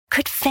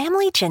Could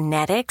family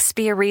genetics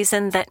be a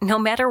reason that no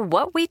matter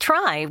what we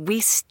try, we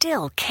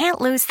still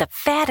can't lose the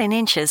fat and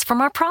inches from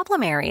our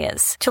problem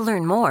areas? To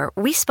learn more,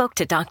 we spoke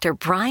to Dr.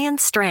 Brian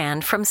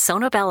Strand from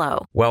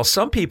Sonobello. While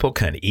some people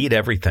can eat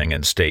everything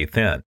and stay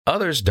thin,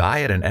 others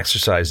diet and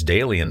exercise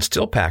daily and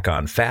still pack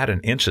on fat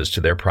and inches to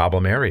their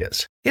problem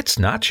areas. It's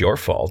not your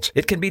fault.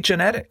 It can be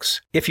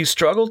genetics. If you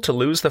struggle to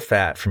lose the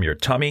fat from your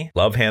tummy,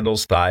 love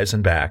handles, thighs,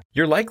 and back,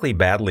 you're likely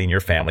battling your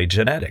family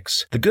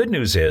genetics. The good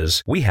news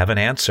is we have an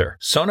answer.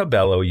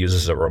 Sonobello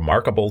uses a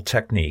remarkable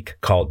technique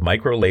called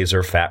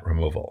microlaser fat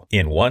removal.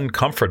 In one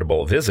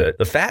comfortable visit,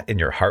 the fat in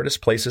your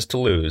hardest places to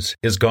lose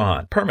is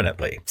gone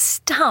permanently.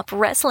 Stop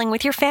wrestling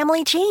with your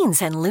family genes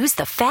and lose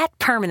the fat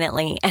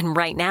permanently. And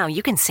right now,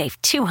 you can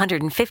save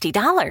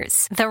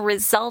 $250. The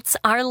results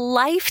are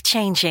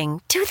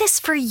life-changing. Do this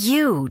for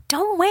you.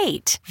 Don't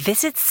wait.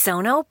 Visit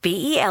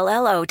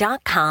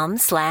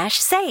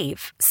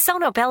sonobello.com/save.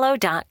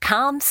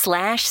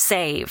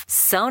 sonobello.com/save.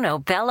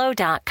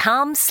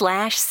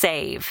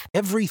 sonobello.com/save.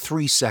 Every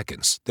 3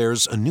 seconds,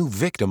 there's a new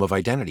victim of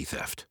identity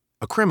theft.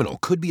 A criminal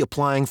could be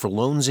applying for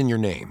loans in your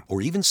name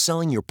or even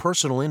selling your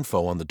personal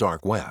info on the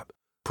dark web.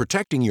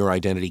 Protecting your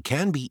identity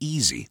can be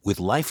easy with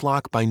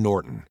LifeLock by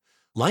Norton.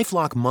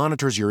 LifeLock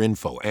monitors your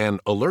info and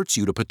alerts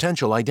you to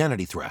potential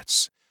identity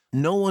threats.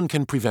 No one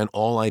can prevent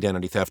all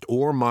identity theft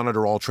or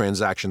monitor all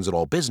transactions at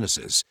all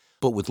businesses,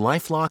 but with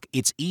LifeLock,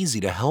 it's easy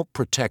to help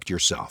protect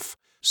yourself.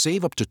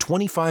 Save up to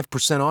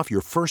 25% off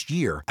your first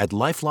year at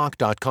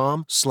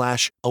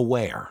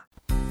LifeLock.com/aware.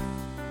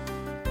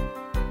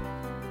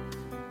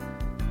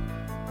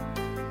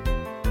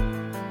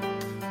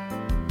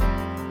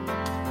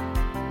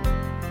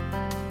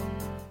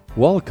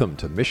 Welcome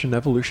to Mission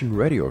Evolution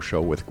Radio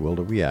Show with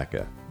Gwilda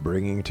Wiyaka,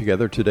 bringing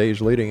together today's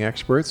leading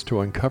experts to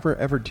uncover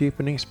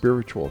ever-deepening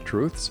spiritual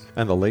truths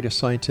and the latest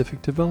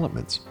scientific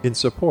developments in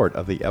support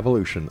of the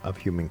evolution of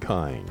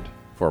humankind.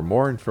 For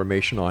more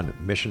information on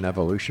Mission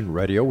Evolution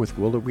Radio with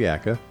Gwilda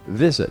Wiyaka,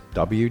 visit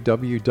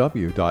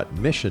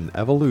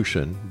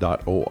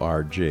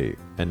www.missionevolution.org.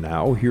 And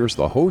now, here's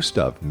the host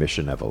of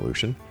Mission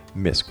Evolution,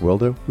 Miss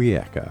Gwilda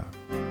Wiyaka.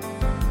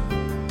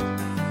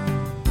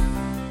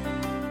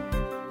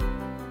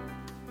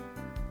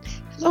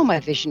 Hello, my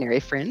visionary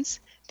friends.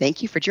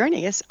 Thank you for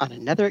joining us on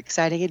another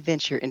exciting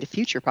adventure into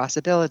future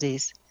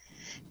possibilities.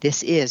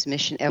 This is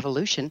Mission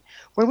Evolution,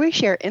 where we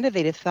share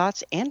innovative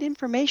thoughts and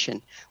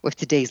information with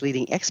today's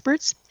leading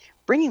experts,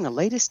 bringing the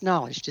latest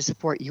knowledge to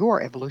support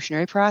your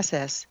evolutionary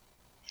process.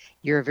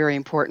 You're a very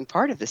important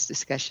part of this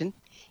discussion.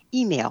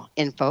 Email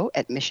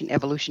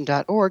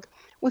info@missionevolution.org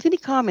with any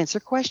comments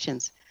or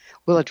questions.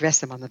 We'll address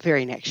them on the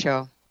very next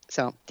show.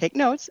 So take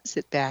notes,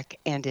 sit back,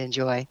 and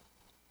enjoy.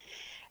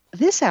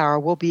 This hour,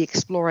 we'll be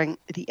exploring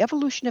the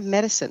evolution of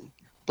medicine,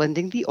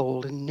 blending the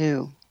old and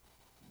new.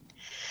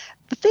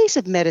 The face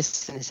of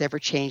medicine is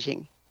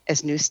ever-changing.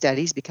 As new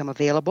studies become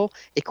available,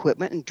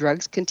 equipment and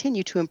drugs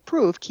continue to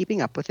improve,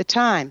 keeping up with the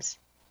times.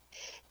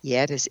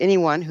 Yet, as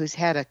anyone who's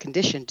had a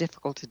condition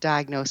difficult to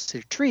diagnose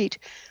or treat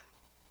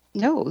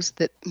knows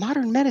that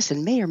modern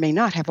medicine may or may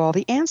not have all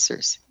the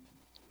answers.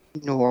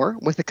 Nor,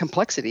 with the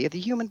complexity of the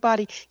human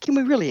body, can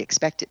we really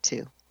expect it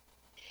to.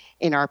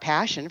 In our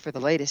passion for the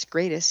latest,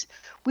 greatest,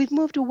 we've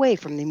moved away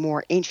from the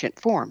more ancient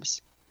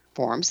forms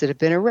that have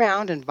been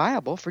around and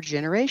viable for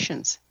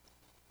generations.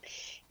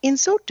 In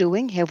so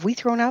doing, have we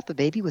thrown out the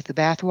baby with the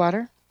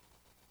bathwater?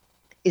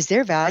 Is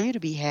there value to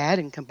be had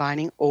in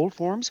combining old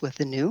forms with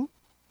the new?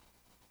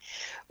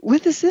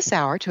 With us this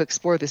hour to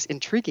explore this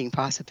intriguing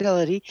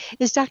possibility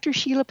is Dr.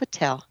 Sheila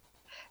Patel.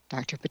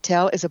 Dr.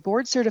 Patel is a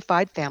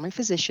board-certified family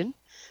physician,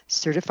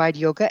 certified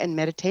yoga and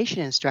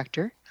meditation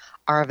instructor,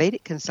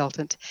 Ayurvedic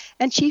consultant,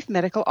 and chief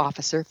medical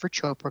officer for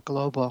Chopra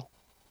Global.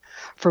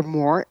 For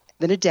more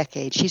than a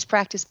decade, she's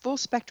practiced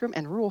full-spectrum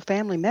and rural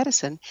family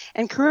medicine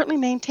and currently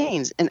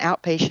maintains an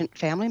outpatient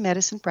family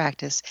medicine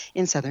practice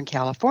in Southern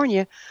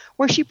California,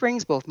 where she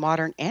brings both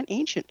modern and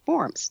ancient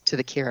forms to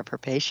the care of her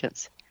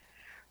patients.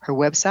 Her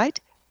website,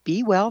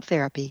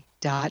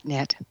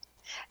 bewelltherapy.net.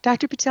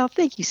 Dr. Patel,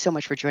 thank you so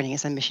much for joining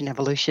us on Mission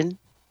Evolution.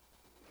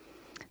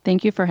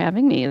 Thank you for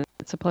having me.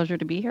 It's a pleasure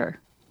to be here.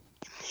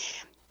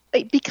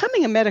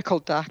 Becoming a medical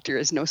doctor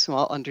is no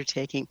small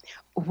undertaking.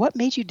 What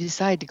made you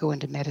decide to go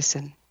into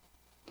medicine?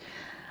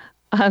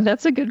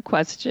 That's a good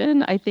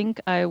question. I think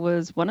I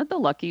was one of the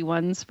lucky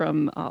ones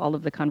from all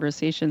of the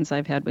conversations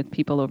I've had with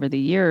people over the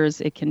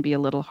years. It can be a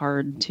little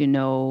hard to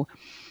know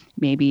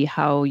maybe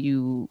how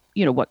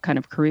what kind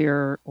of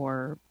career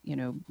or,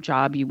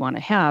 job you want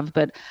to have.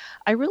 But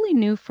I really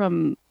knew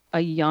from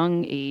a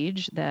young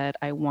age that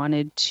I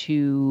wanted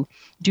to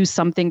do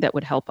something that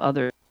would help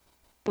others.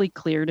 Really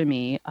clear to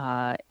me,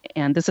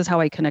 and this is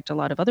how I connect a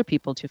lot of other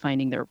people to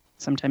finding their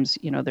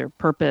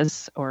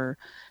purpose or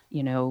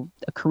a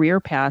career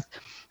path.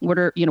 What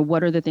are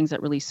the things that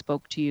really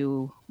spoke to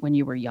you when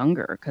you were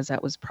younger? Because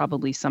that was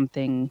probably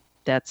something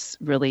that's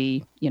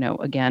really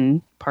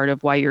again part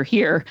of why you're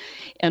here.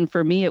 And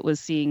for me, it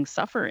was seeing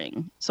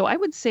suffering. So I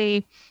would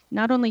say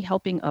not only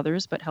helping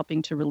others but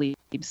helping to relieve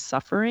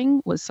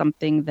suffering was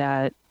something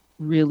that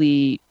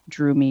really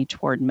drew me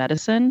toward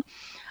medicine.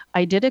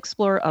 I did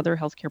explore other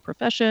healthcare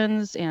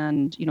professions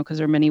and, because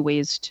there are many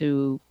ways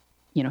to,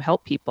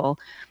 help people.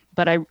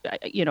 But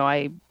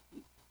I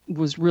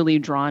was really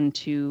drawn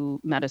to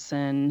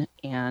medicine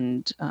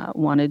and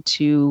wanted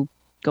to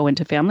go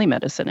into family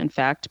medicine, in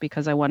fact,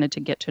 because I wanted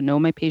to get to know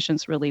my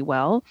patients really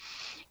well.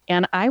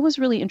 And I was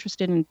really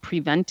interested in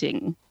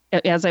preventing.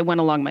 As I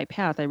went along my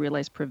path, I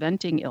realized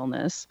preventing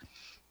illness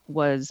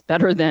was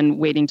better than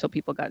waiting till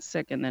people got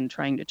sick and then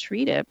trying to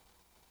treat it.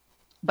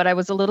 But I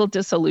was a little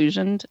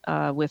disillusioned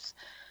with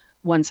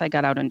once I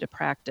got out into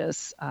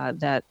practice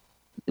that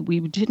we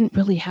didn't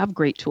really have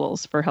great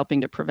tools for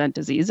helping to prevent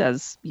disease.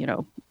 As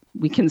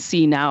we can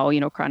see now,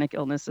 chronic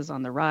illness is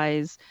on the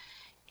rise,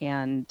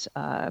 and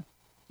the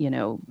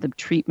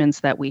treatments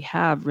that we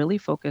have really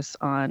focus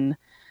on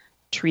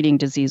treating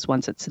disease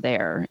once it's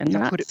there, and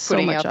not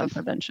so much on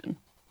prevention.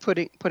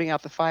 Putting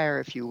out the fire,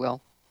 if you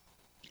will.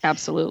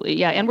 Absolutely.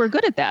 Yeah. And we're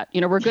good at that.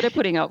 We're good at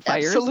putting out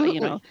fires.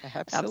 Absolutely.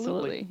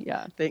 Absolutely.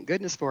 Yeah. Thank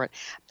goodness for it.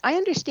 I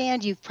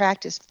understand you've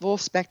practiced full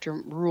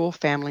spectrum rural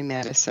family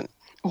medicine.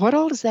 What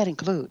all does that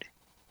include?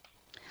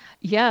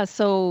 Yeah.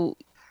 So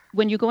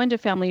when you go into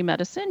family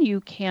medicine,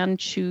 you can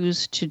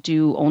choose to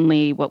do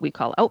only what we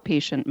call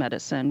outpatient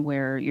medicine,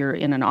 where you're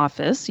in an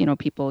office, you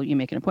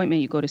make an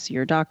appointment, you go to see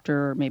your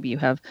doctor, or maybe you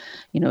have,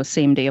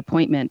 same day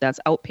appointment. That's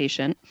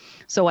outpatient.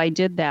 So I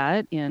did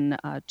that in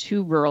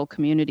 2 rural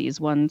communities.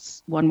 One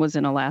was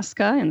in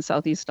Alaska, in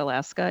Southeast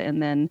Alaska, and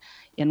then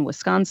in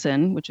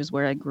Wisconsin, which is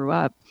where I grew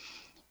up.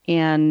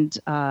 And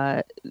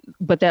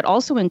but that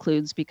also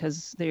includes,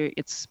 because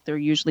they're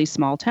usually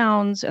small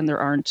towns and there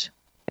aren't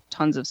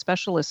tons of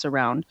specialists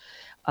around,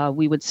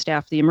 we would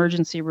staff the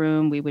emergency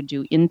room. We would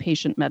do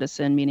inpatient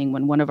medicine, meaning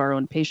when one of our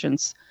own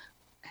patients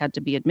had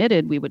to be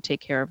admitted, we would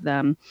take care of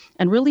them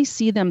and really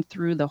see them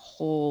through the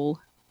whole,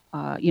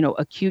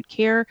 acute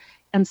care,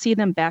 and see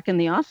them back in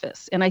the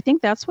office. And I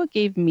think that's what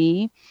gave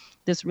me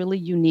this really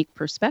unique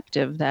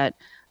perspective that,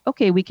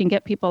 okay, we can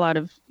get people out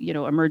of,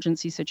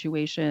 emergency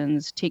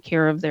situations, take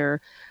care of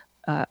their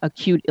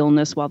acute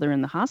illness while they're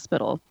in the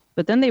hospital.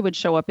 But then they would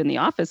show up in the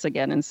office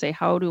again and say,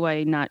 how do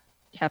I not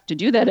have to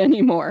do that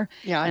anymore?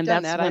 Yeah, I've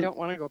done that. I don't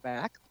want to go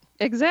back.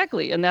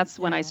 Exactly. And that's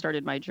when I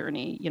started my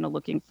journey,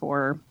 looking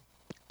for,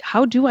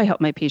 how do I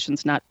help my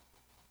patients not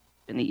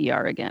in the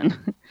ER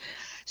again?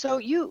 So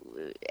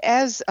you,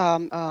 as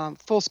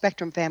full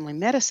spectrum family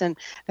medicine,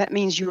 that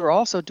means you're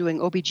also doing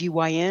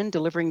OBGYN,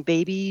 delivering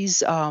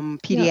babies,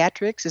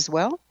 pediatrics as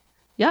well?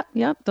 Yep.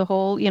 The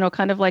whole,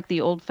 kind of like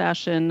the old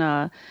fashioned,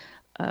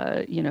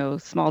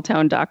 small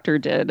town doctor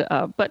did.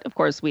 But of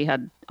course, we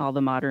had all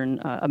the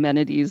modern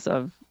amenities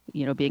of,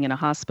 being in a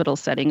hospital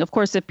setting. Of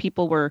course, if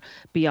people were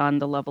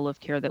beyond the level of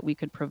care that we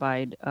could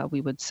provide,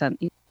 we would send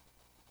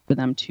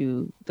them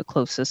to the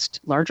closest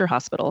larger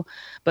hospital.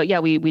 But yeah,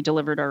 we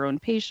delivered our own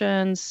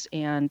patients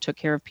and took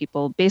care of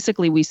people.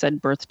 Basically, we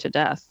said birth to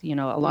death, a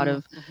lot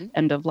of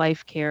end of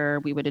life care.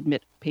 We would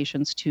admit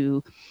patients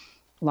to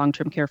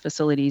long-term care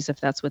facilities if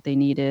that's what they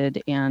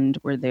needed. And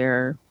we're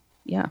there,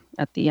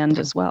 at the end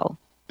as well.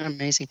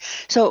 Amazing.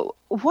 So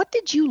what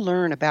did you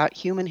learn about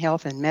human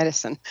health and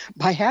medicine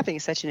by having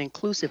such an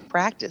inclusive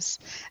practice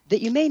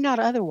that you may not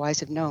otherwise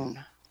have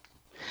known?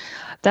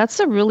 That's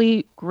a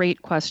really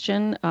great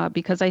question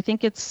because I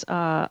think it's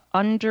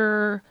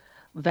undervalued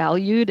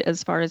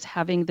as far as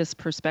having this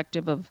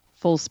perspective of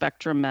full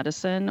spectrum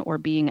medicine, or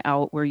being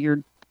out where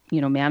you're,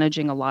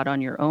 managing a lot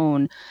on your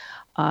own.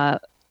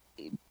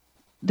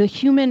 The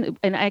human,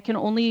 and I can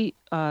only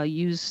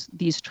use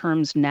these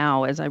terms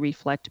now as I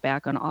reflect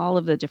back on all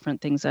of the different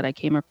things that I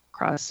came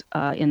across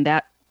in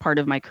that part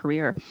of my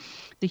career.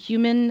 The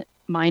human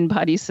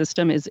mind-body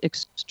system is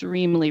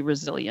extremely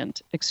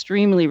resilient.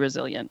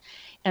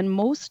 And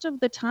most of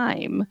the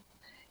time,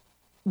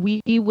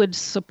 we would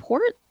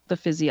support the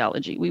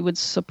physiology. We would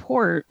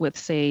support with,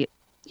 say,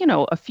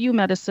 a few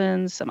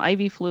medicines, some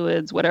IV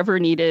fluids, whatever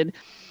needed,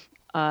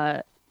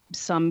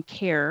 some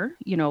care,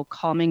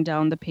 calming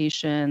down the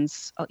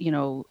patients,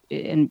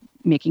 and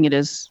making it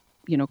as,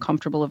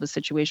 comfortable of a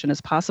situation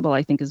as possible,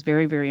 I think is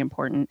very, very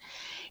important.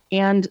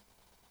 And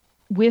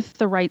with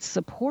the right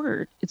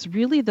support, it's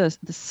really the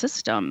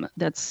system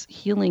that's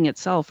healing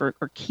itself or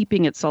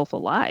keeping itself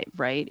alive,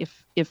 right?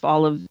 If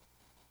all of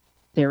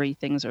very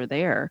things are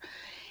there,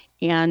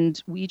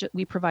 and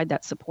we provide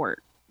that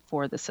support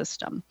for the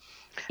system.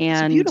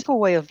 And it's a beautiful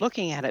way of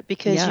looking at it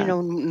because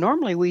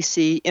normally we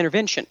see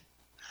intervention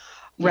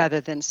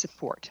rather than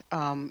support.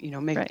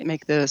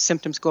 Make the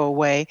symptoms go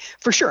away,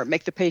 for sure,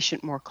 make the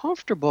patient more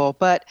comfortable,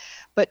 but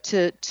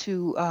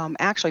to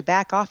actually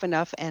back off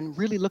enough and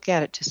really look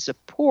at it to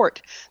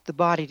support the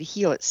body to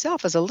heal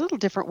itself is a little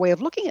different way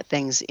of looking at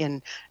things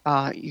in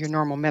your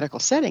normal medical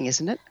setting,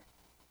 isn't it?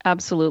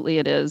 Absolutely,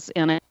 it is.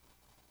 And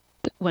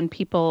when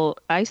people,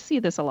 I see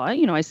this a lot,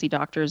 I see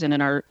doctors, and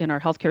in our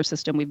healthcare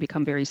system, we've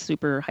become very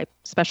super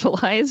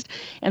specialized.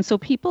 And so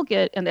people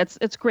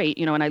it's great,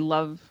 and I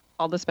love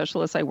all the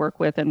specialists I work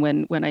with, and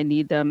when I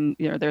need them,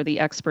 they're the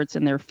experts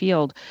in their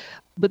field,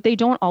 but they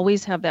don't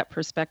always have that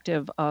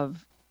perspective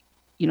of,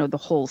 the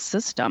whole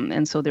system.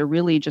 And so they're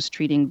really just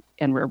treating,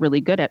 and we're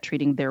really good at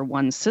treating their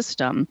one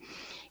system.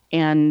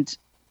 And,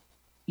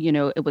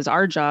 it was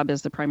our job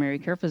as the primary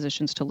care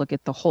physicians to look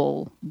at the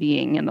whole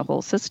being and the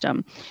whole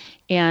system.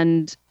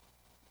 And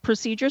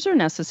procedures are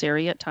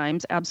necessary at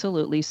times,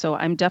 absolutely. So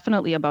I'm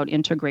definitely about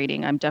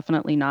integrating. I'm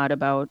definitely not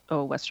about,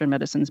 Western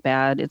medicine's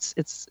bad.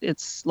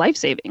 It's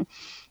life-saving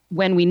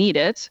when we need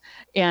it,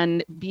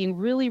 and being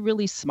really,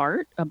 really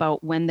smart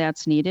about when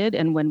that's needed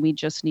and when we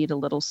just need a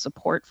little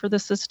support for the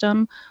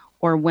system,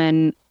 or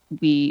when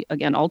we,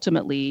 again,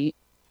 ultimately,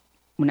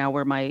 now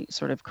where my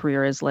sort of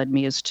career has led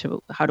me is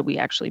to how do we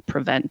actually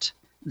prevent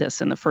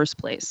this in the first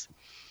place.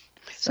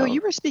 So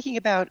you were speaking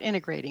about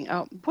integrating.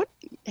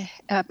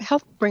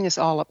 Help bring us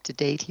all up to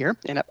date here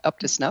and up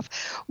to snuff.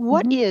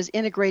 What is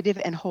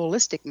integrative and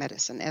holistic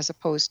medicine as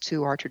opposed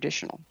to our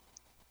traditional,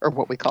 or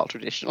what we call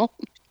traditional?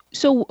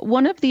 So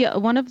one of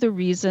the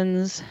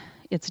reasons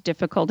it's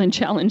difficult and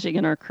challenging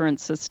in our current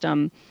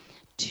system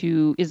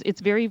is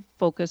it's very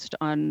focused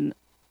on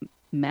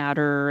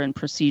matter and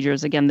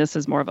procedures. Again, this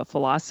is more of a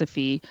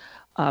philosophy,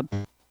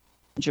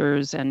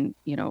 procedures and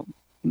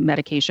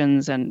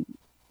medications and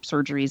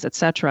surgeries,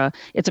 etc.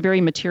 It's a very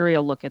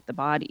material look at the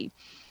body.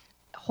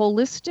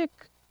 Holistic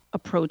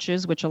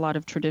approaches, which a lot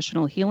of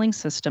traditional healing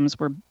systems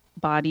were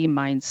body,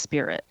 mind,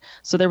 spirit.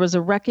 So there was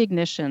a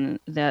recognition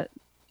that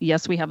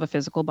yes, we have a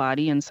physical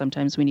body and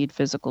sometimes we need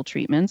physical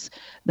treatments.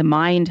 The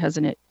mind has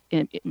an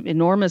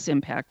enormous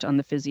impact on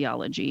the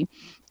physiology.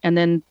 And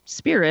then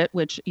spirit,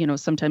 which,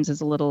 sometimes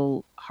is a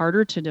little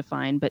harder to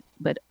define, but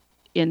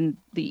in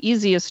the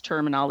easiest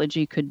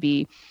terminology could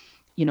be,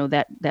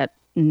 that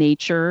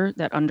nature,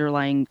 that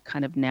underlying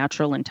kind of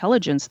natural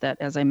intelligence that,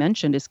 as I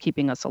mentioned, is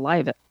keeping us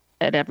alive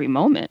at every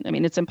moment. I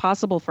mean, it's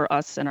impossible for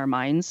us and our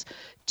minds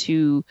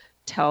to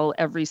tell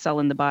every cell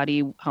in the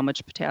body how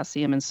much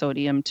potassium and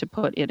sodium to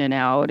put in and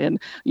out. And,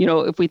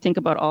 if we think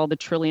about all the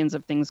trillions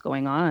of things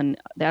going on,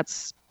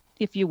 that's,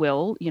 if you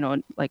will,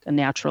 like a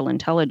natural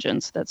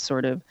intelligence that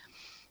sort of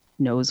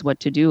knows what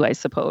to do, I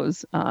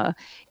suppose.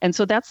 And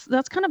so that's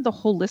kind of the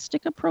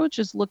holistic approach,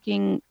 is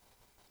looking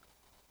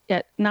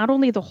at not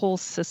only the whole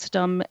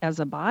system as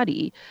a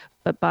body,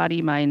 but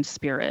body, mind,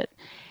 spirit.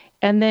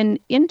 And then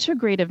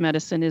integrative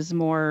medicine is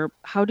more,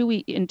 how do we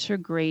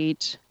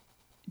integrate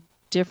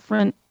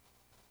different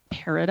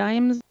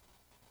paradigms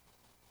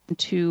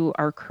into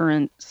our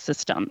current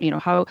system?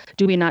 How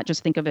do we not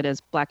just think of it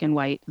as black and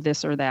white,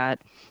 this or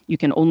that? You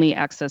can only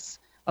access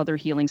other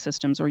healing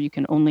systems, or you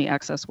can only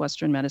access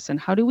Western medicine.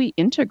 How do we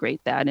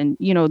integrate that? And,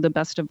 the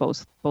best of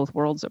both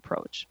worlds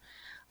approach.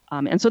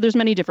 And so there's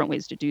many different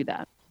ways to do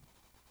that.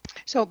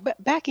 So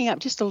backing up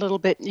just a little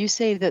bit, you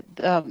say that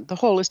the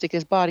holistic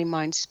is body,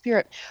 mind,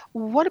 spirit.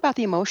 What about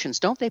the emotions?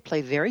 Don't they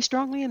play very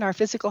strongly in our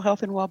physical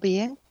health and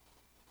well-being?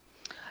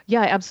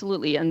 Yeah,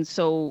 absolutely. And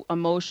so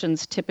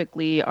emotions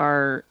typically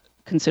are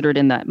considered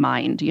in that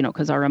mind,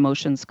 because our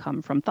emotions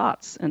come from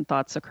thoughts, and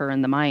thoughts occur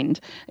in the mind.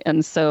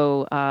 And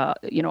so,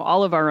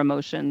 all of our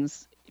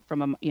emotions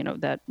from,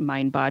 that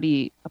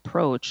mind-body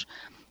approach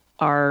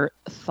are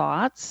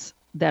thoughts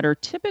that are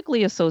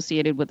typically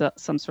associated with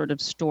some sort of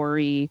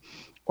story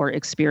or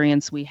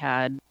experience we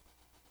had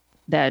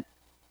that,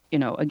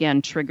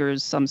 again,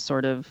 triggers some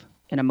sort of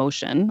an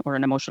emotion or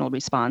an emotional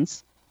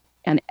response.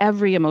 And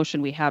every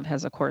emotion we have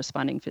has a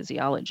corresponding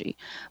physiology.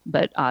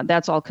 But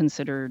that's all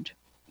considered,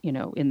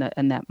 in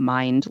that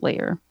mind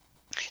layer.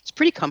 It's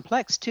pretty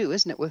complex too,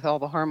 isn't it, with all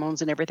the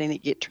hormones and everything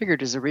that get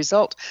triggered as a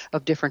result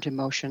of different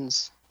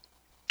emotions?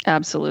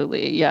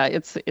 Absolutely. Yeah,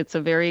 it's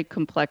a very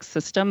complex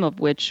system of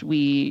which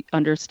we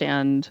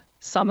understand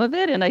some of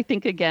it. And I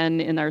think, again,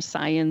 in our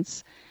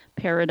science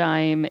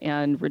paradigm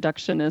and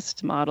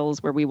reductionist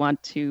models where we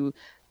want to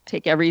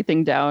take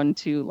everything down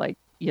to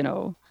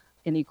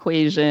an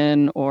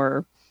equation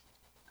or,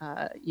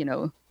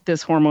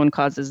 this hormone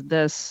causes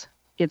this,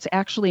 it's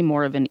actually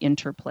more of an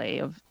interplay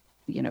of,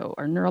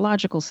 our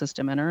neurological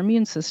system and our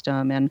immune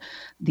system and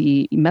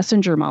the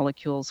messenger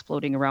molecules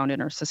floating around in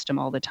our system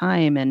all the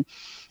time. And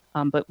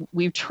but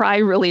we try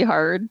really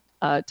hard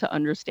to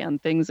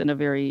understand things in a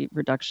very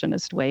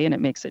reductionist way, and it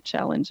makes it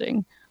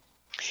challenging.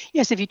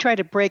 Yes, if you try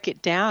to break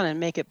it down and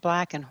make it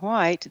black and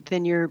white,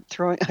 then you're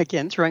throwing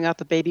out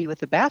the baby with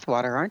the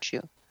bathwater, aren't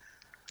you?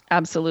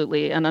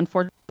 Absolutely. And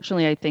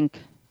unfortunately, I think,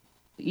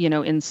 in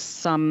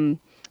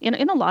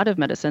a lot of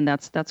medicine,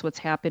 that's what's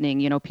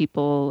happening.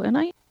 People, and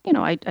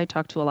I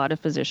talk to a lot of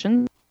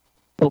physicians,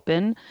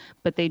 open,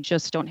 but they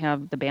just don't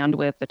have the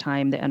bandwidth, the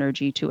time, the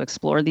energy to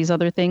explore these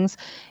other things.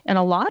 And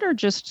a lot are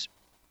just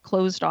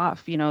closed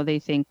off. They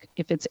think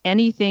if it's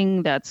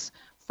anything that's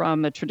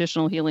from a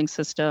traditional healing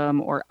system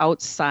or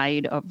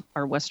outside of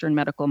our Western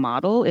medical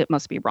model, it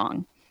must be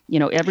wrong.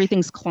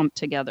 Everything's clumped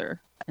together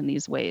in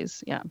these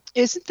ways. Yeah.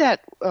 Isn't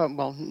that,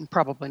 well,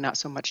 probably not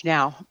so much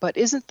now, but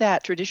isn't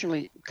that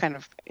traditionally kind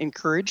of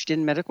encouraged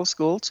in medical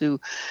school to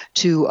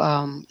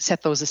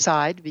set those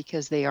aside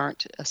because they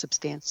aren't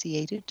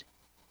substantiated?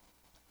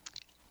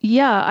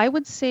 Yeah, I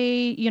would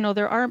say,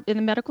 there are in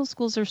the medical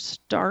schools are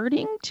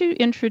starting to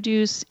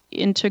introduce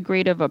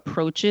integrative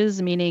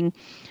approaches, meaning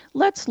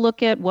let's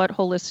look at what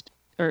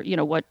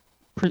what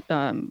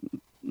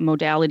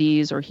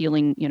modalities or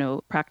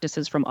healing,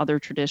 practices from other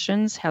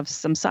traditions have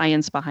some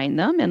science behind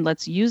them, and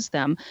let's use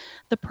them.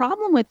 The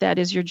problem with that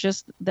is you're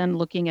just then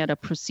looking at a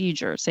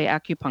procedure, say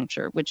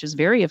acupuncture, which is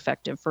very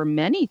effective for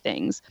many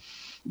things,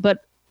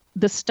 but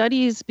the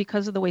studies,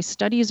 because of the way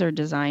studies are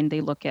designed,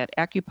 they look at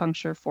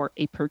acupuncture for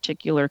a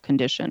particular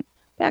condition,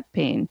 back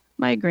pain,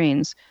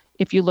 migraines.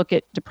 If you look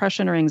at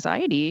depression or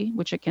anxiety,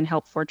 which it can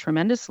help for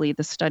tremendously,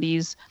 the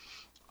studies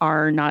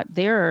are not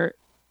there,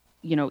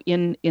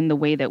 in the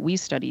way that we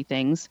study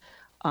things,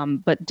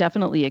 but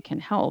definitely it can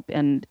help.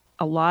 And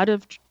a lot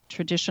of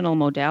traditional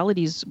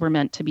modalities were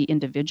meant to be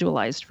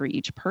individualized for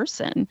each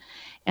person.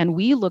 And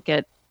we look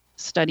at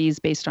studies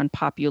based on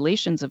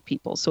populations of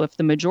people. So if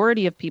the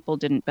majority of people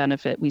didn't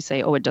benefit, we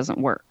say, oh, it doesn't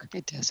work.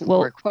 It doesn't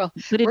work. Well,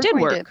 but it did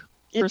work.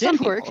 It did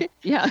work.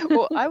 Yeah.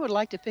 Well, I would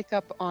like to pick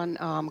up on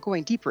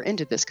going deeper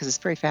into this because it's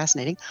very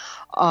fascinating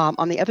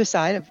on the other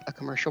side of a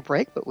commercial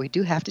break, but we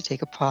do have to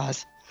take a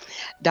pause.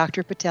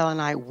 Dr. Patel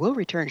and I will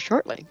return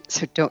shortly,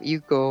 so don't you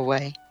go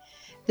away.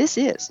 This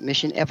is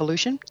Mission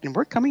Evolution, and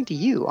we're coming to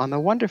you on the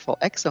wonderful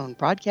X-Zone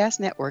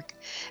Broadcast Network,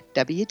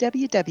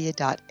 www.xzbn.net.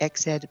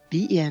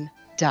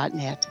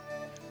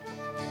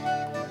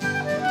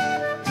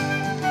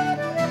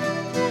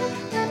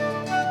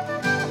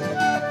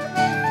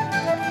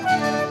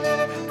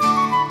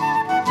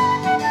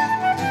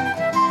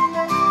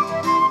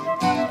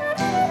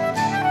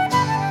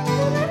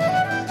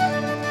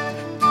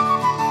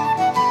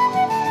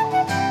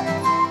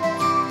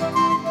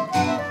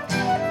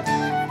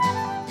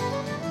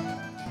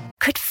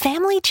 Could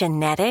family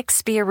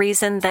genetics be a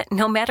reason that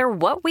no matter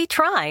what we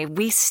try,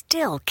 we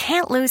still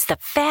can't lose the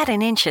fat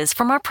and inches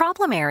from our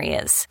problem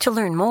areas? To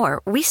learn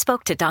more, we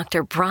spoke to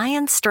Dr.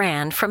 Brian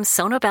Strand from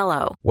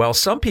Sonobello. While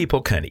some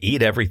people can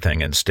eat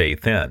everything and stay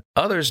thin,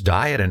 others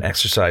diet and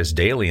exercise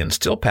daily and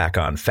still pack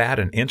on fat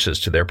and inches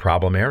to their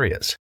problem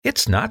areas.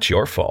 It's not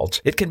your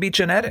fault. It can be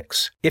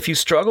genetics. If you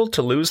struggle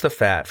to lose the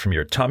fat from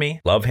your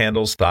tummy, love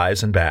handles,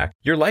 thighs, and back,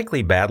 you're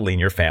likely battling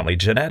your family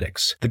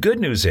genetics. The good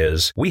news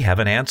is we have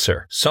an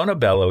answer.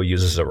 Sonobello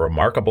uses a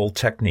remarkable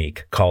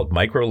technique called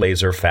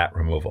microlaser fat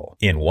removal.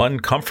 In one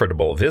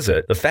comfortable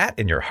visit, the fat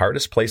in your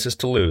hardest places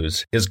to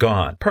lose is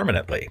gone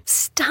permanently.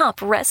 Stop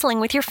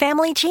wrestling with your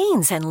family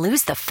genes and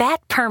lose the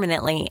fat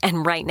permanently.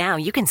 And right now,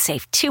 you can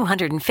save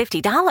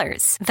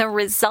 $250. The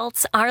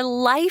results are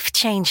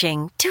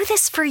life-changing. Do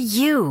this for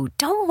you.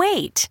 Don't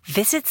wait.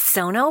 Visit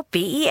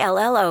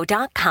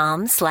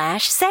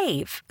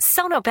sonobello.com/save.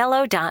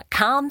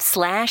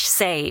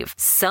 sonobello.com/save.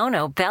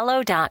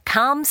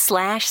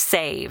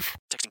 sonobello.com/save.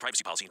 Texting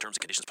privacy policy and terms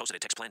and conditions posted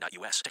at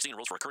textplan.us. Texting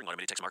enrolls for recurring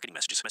automated text marketing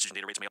messages. Message and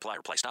data rates may apply.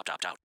 Reply stop to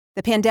opt out.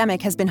 The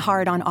pandemic has been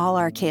hard on all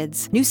our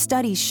kids. New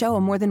studies show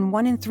more than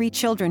 1 in 3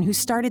 children who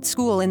started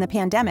school in the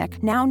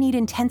pandemic now need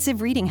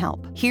intensive reading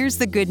help. Here's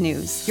the good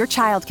news. Your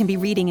child can be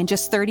reading in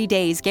just 30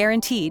 days,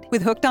 guaranteed,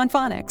 with Hooked on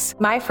Phonics.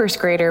 My first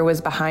grader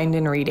was behind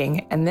in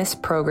reading, and this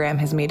program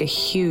has made a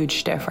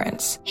huge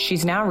difference.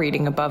 She's now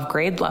reading above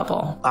grade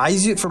level. I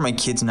use it for my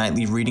kids'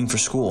 nightly reading for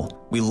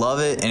school. We love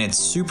it, and it's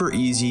super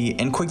easy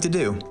and quick to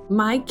do.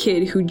 My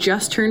kid, who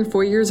just turned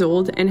 4 years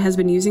old and has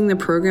been using the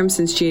program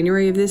since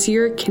January of this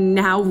year, can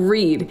now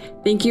read.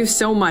 Thank you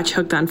so much,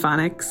 Hooked on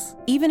Phonics.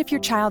 Even if your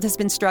child has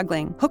been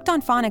struggling, Hooked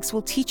on Phonics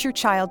will teach your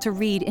child to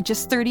read in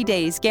just 30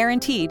 days,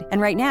 guaranteed. And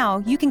right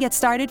now, you can get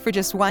started for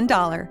just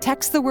 $1.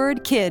 Text the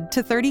word KID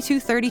to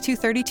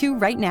 323232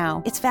 right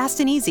now. It's fast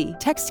and easy.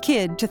 Text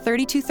KID to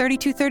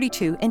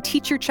 323232 and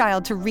teach your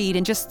child to read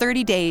in just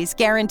 30 days,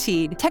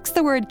 guaranteed. Text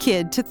the word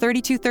KID to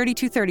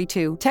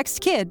 323232.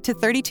 Text KID to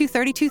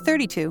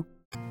 323232.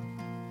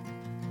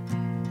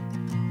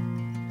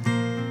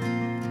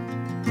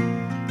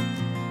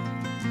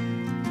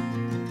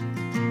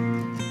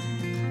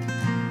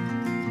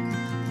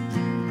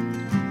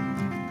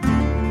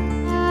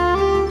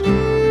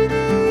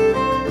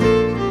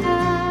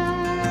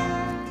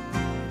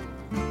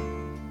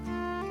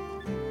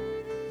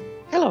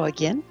 Hello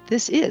again.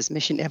 This is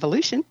Mission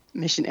Evolution,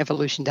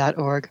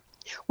 missionevolution.org.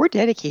 We're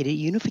dedicated to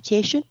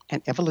unification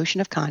and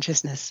evolution of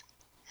consciousness.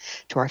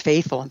 To our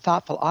faithful and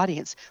thoughtful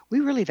audience, we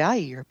really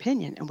value your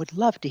opinion and would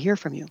love to hear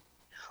from you.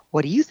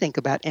 What do you think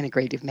about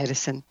integrative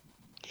medicine?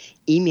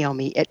 Email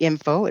me at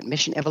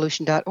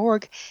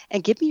info@missionevolution.org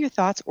and give me your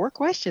thoughts or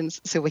questions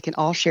so we can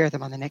all share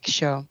them on the next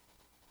show.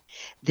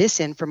 This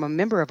in from a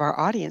member of our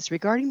audience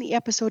regarding the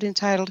episode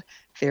entitled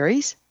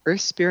Fairies,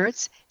 Earth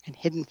Spirits, and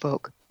Hidden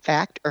Folk,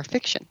 Fact or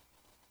Fiction.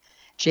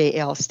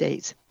 JL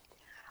states,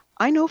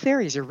 I know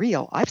fairies are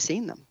real. I've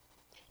seen them.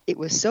 It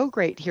was so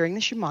great hearing the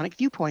shamanic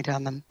viewpoint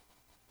on them.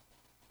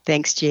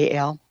 Thanks,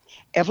 JL.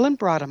 Evelyn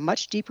brought a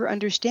much deeper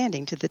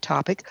understanding to the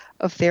topic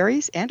of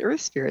fairies and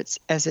earth spirits,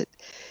 as it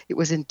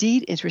was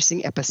indeed an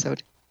interesting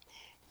episode.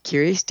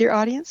 Curious, dear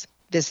audience?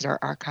 Visit our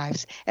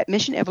archives at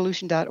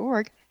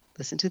missionevolution.org,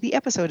 listen to the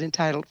episode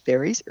entitled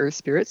Fairies, Earth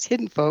Spirits,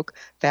 Hidden Folk,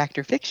 Fact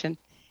or Fiction,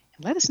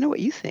 and let us know what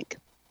you think.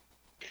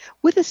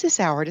 With us this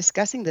hour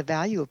discussing the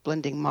value of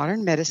blending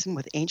modern medicine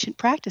with ancient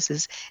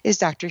practices is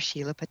Dr.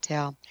 Sheila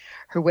Patel.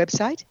 Her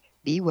website,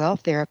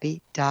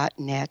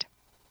 bewelltherapy.net.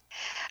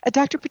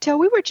 Dr. Patel,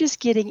 we were just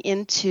getting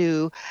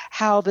into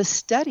how the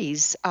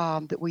studies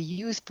that we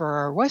use for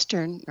our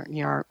Western,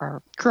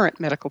 our current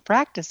medical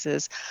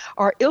practices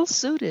are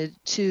ill-suited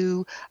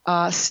to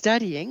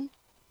studying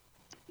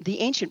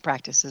the ancient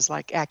practices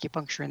like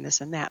acupuncture and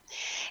this and that.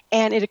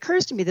 And it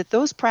occurs to me that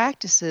those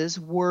practices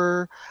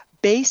were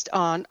based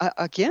on,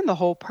 again, the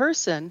whole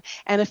person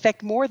and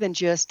affect more than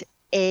just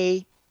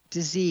a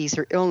disease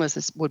or illness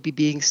that would be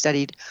being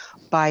studied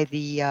by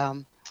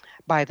the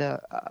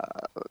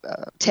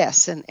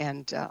tests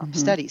and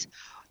studies.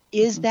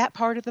 Is that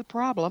part of the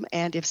problem?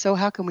 And if so,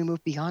 how can we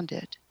move beyond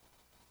it?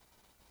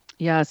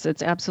 Yes,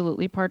 it's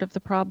absolutely part of the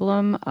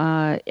problem.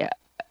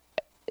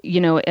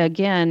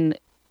 Again,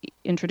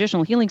 in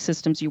traditional healing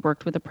systems, you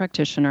worked with a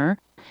practitioner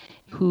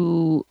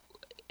who,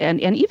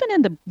 and even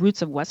in the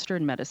roots of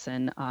Western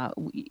medicine,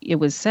 it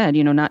was said,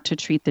 not to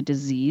treat the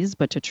disease,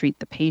 but to treat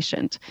the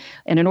patient.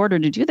 And in order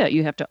to do that,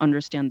 you have to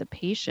understand the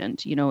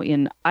patient.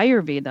 In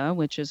Ayurveda,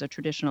 which is a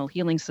traditional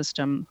healing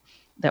system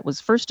that was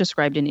first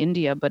described in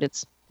India, but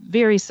it's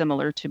very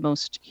similar to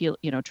most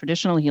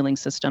traditional healing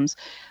systems,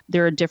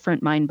 there are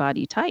different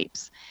mind-body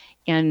types.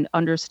 And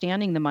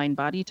understanding the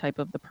mind-body type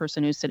of the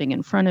person who's sitting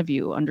in front of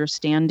you,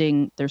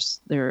 understanding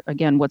their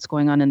again, what's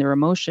going on in their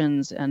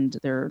emotions and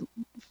their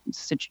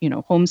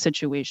home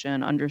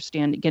situation,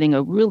 getting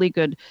a really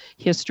good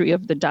history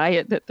of the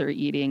diet that they're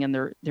eating and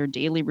their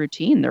daily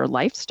routine, their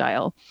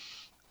lifestyle.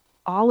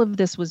 All of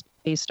this was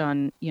based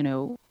on,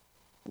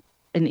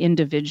 an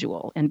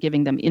individual and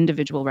giving them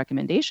individual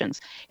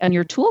recommendations. And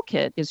your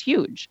toolkit is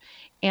huge.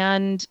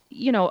 And,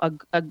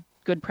 a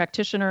good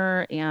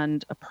practitioner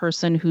and a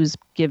person who's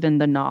given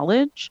the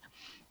knowledge,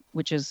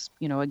 which is,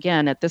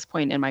 again, at this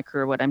point in my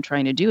career, what I'm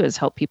trying to do is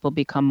help people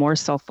become more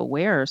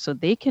self-aware so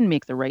they can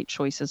make the right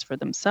choices for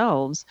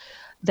themselves.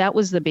 That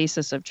was the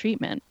basis of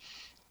treatment.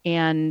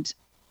 And,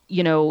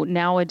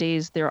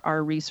 nowadays there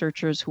are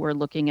researchers who are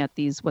looking at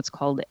these, what's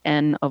called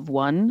N of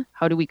 1.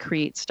 How do we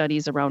create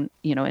studies around,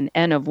 an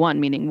N of 1,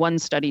 meaning one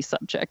study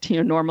subject?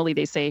 Normally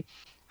they say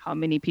how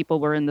many people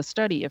were in the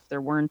study. If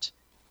there weren't,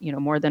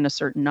 more than a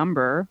certain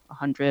number,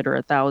 100 or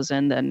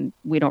 1,000, then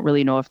we don't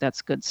really know if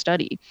that's good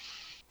study.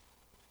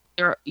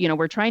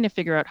 We're trying to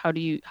figure out how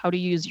to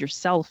use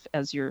yourself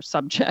as your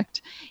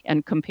subject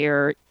and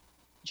compare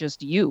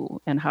just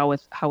you and how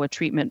a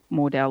treatment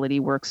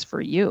modality works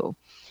for you.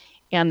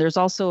 And there's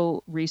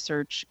also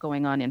research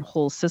going on in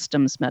whole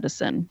systems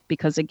medicine,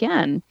 because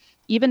again,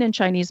 even in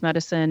Chinese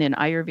medicine, in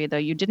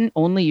Ayurveda, you didn't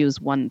only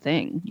use one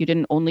thing. You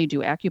didn't only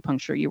do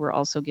acupuncture. You were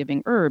also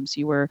giving herbs.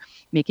 You were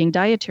making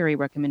dietary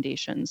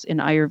recommendations. In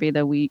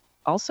Ayurveda, we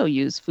also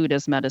use food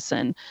as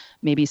medicine,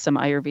 maybe some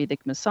Ayurvedic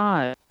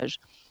massage,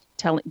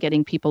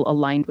 getting people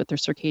aligned with their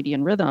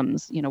circadian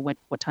rhythms,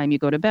 what time you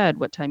go to bed,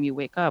 what time you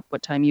wake up,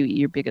 what time you eat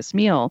your biggest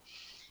meal.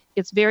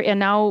 And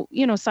now,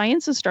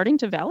 science is starting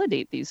to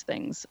validate these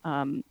things.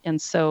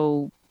 And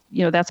so,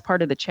 that's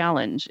part of the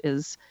challenge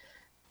is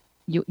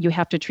you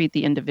have to treat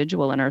the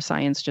individual, and our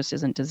science just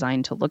isn't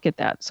designed to look at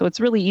that. So it's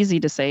really easy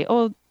to say,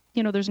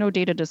 there's no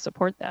data to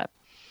support that.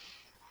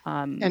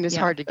 And it's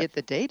hard to get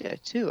the data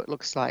too, it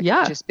looks like.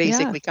 Just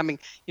basically coming,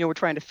 we're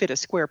trying to fit a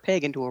square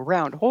peg into a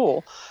round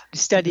hole,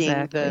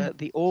 studying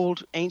the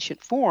old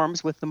ancient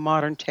forms with the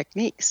modern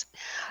techniques.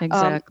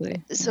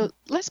 Exactly. So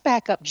let's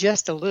back up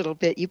just a little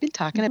bit. You've been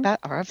talking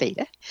about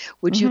Ayurveda.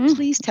 Would you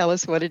please tell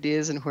us what it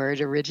is and where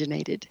it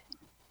originated?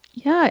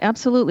 Yeah,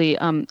 absolutely.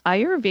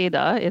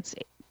 Ayurveda, it's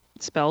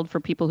spelled, for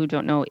people who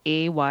don't know,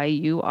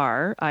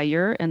 Ayur,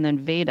 Ayur, and then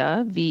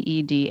Veda,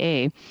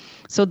 Veda.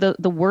 So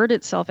the word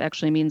itself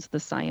actually means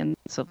the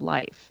science of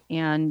life.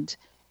 And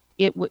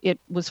it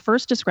was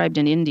first described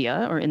in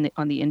India, or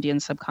on the Indian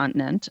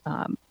subcontinent,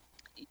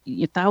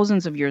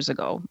 thousands of years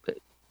ago.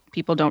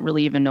 People don't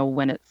really even know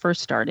when it first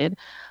started.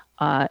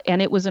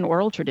 And it was an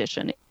oral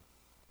tradition,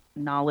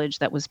 knowledge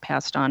that was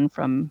passed on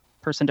from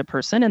person to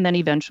person, and then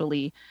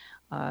eventually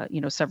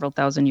several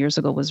thousand years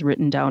ago was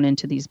written down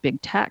into these big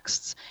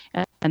texts.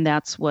 And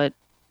that's what,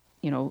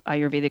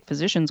 Ayurvedic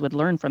physicians would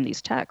learn from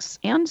these texts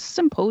and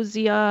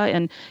symposia.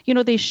 And,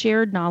 they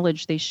shared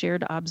knowledge, they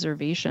shared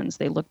observations,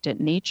 they looked at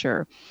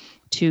nature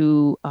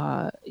to,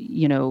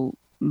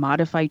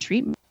 modify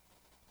treatment.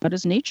 How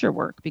does nature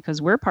work?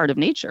 Because we're part of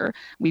nature.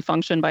 We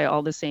function by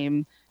all the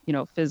same,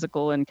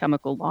 physical and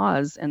chemical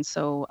laws. And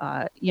so,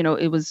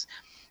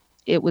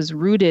 it was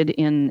rooted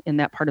in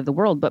that part of the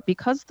world. But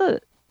because the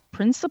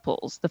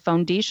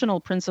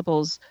foundational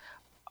principles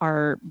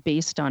are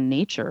based on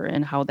nature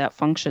and how that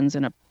functions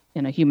in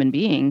a human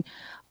being,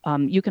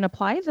 you can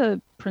apply the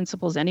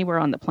principles anywhere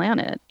on the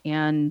planet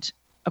and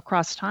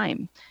across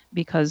time,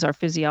 because our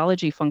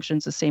physiology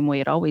functions the same way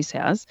it always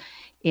has.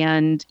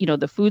 And,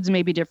 the foods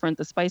may be different,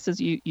 the spices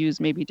you use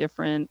may be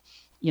different,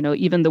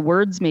 even the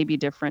words may be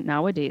different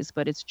nowadays,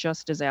 but it's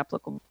just as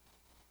applicable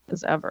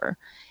as ever.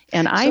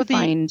 And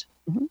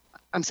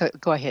I'm sorry,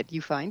 go ahead.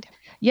 You find?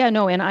 Yeah,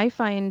 no, and I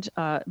find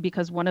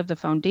because one of the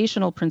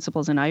foundational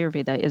principles in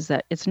Ayurveda is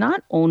that it's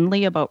not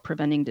only about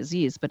preventing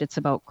disease, but it's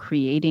about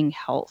creating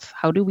health.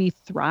 How do we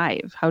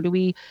thrive? How do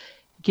we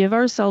give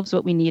ourselves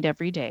what we need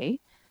every day?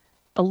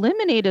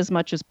 Eliminate as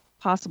much as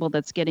possible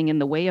that's getting in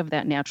the way of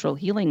that natural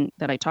healing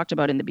that I talked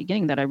about in the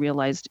beginning that I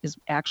realized is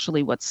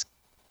actually what's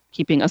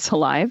keeping us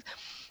alive.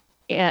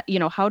 And,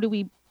 how do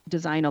we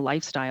design a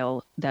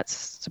lifestyle that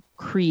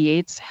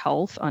creates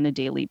health on a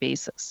daily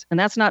basis? And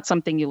that's not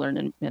something you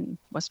learn in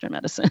Western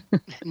medicine.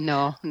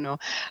 No.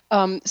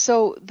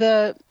 So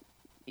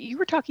you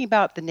were talking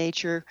about the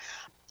nature.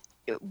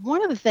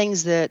 One of the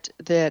things that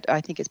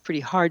I think is pretty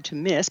hard to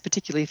miss,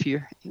 particularly if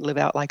you live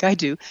out like I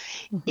do,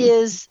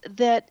 is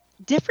that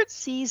different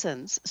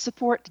seasons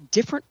support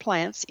different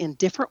plants in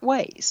different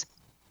ways.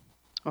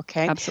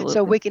 Okay. Absolutely.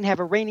 So we can have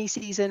a rainy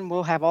season,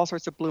 we'll have all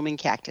sorts of blooming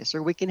cactus,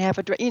 or we can have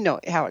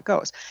how it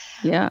goes.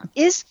 Yeah.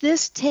 Is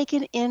this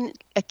taken in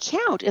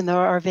account in the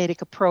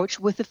Ayurvedic approach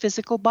with the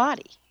physical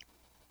body?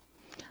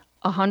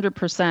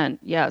 100%.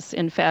 Yes.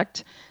 In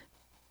fact,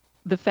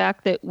 the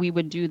fact that we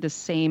would do the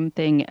same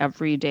thing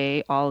every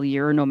day all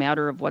year, no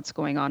matter of what's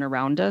going on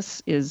around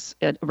us, is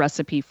a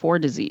recipe for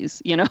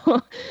disease,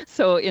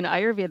 So in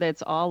Ayurveda,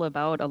 it's all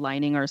about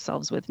aligning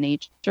ourselves with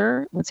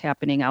nature. What's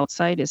happening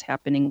outside is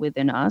happening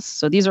within us.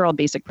 So these are all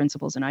basic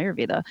principles in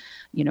Ayurveda.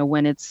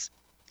 When it's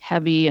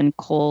heavy and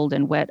cold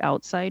and wet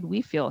outside,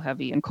 we feel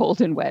heavy and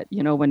cold and wet.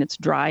 When it's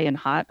dry and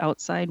hot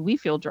outside, we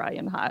feel dry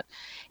and hot.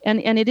 And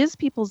it is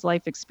people's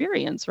life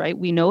experience, right?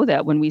 We know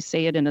that when we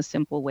say it in a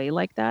simple way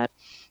like that.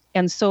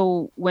 And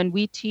so when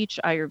we teach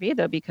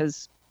Ayurveda,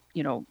 because,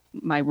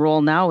 my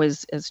role now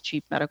is as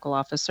chief medical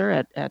officer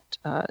at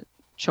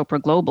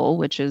Chopra Global,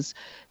 which is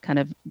kind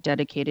of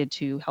dedicated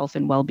to health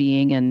and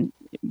well-being and,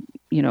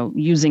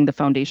 using the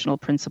foundational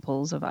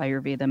principles of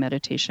Ayurveda,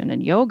 meditation,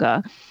 and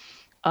yoga.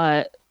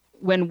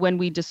 When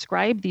we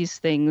describe these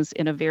things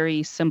in a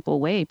very simple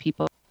way,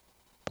 people,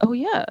 oh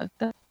yeah,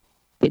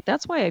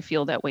 that's why I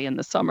feel that way in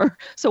the summer.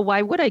 So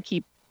why would I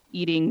keep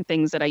eating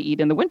things that I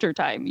eat in the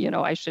wintertime?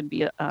 I should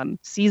be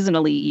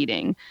seasonally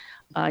eating.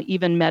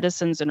 Even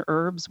medicines and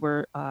herbs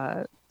were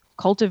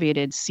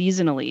cultivated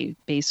seasonally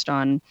based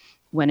on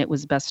when it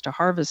was best to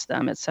harvest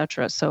them,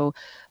 etc. So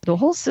the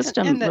whole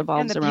system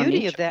revolves around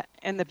nature.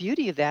 The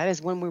beauty of that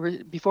is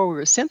before we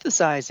were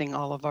synthesizing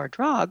all of our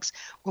drugs,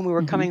 when we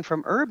were coming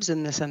from herbs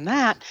and this and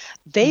that,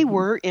 they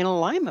were in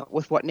alignment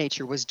with what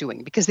nature was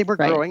doing because they were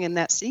growing in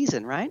that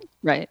season, right?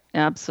 Right.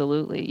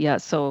 Absolutely. Yeah.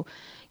 So,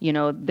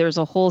 there's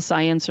a whole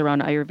science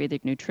around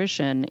Ayurvedic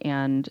nutrition.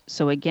 And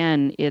so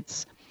again,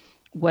 it's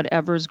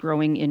whatever's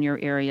growing in your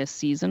area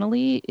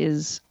seasonally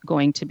is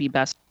going to be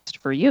best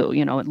for you,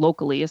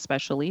 locally,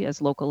 especially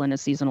as local and as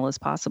seasonal as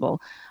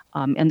possible.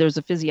 And there's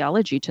a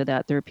physiology to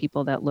that. There are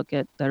people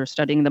that are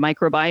studying the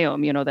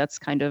microbiome, that's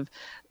kind of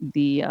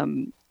the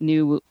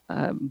new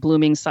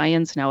blooming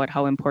science now at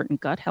how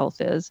important gut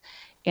health is.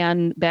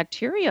 And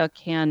bacteria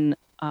can,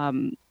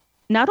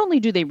 not only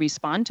do they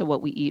respond to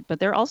what we eat, but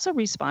they're also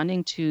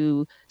responding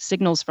to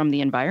signals from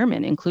the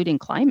environment, including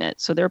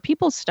climate. So there are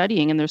people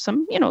studying, and there's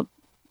some,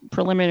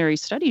 preliminary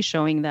studies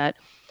showing that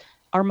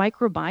our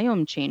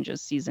microbiome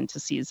changes season to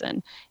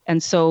season.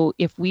 And so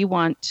if we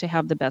want to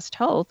have the best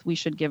health, we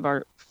should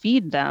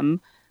feed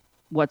them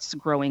what's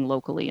growing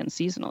locally and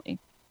seasonally.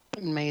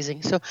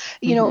 Amazing. So,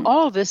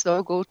 all of this,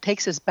 though,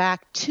 takes us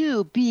back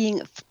to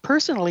being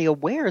personally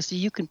aware so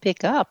you can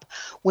pick up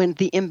when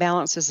the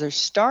imbalances are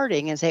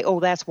starting and say,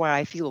 oh, that's why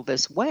I feel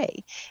this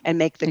way, and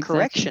make the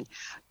correction.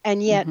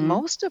 And yet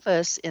most of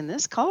us in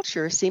this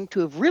culture seem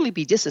to have really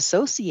be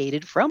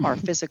disassociated from our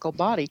physical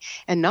body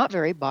and not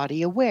very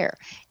body aware.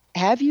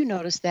 Have you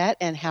noticed that?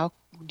 And how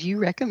do you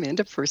recommend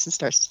a person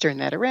starts to turn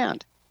that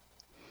around?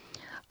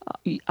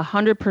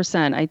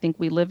 100%. I think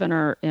we live in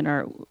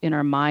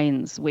our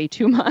minds way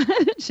too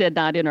much and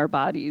not in our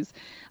bodies.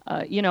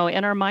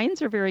 And our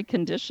minds are very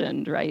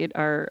conditioned, right?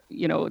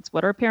 It's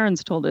what our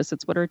parents told us,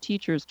 it's what our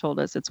teachers told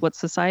us, it's what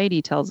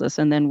society tells us,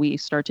 and then we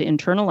start to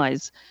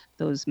internalize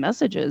those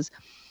messages.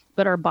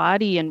 But our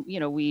body, and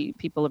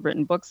people have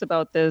written books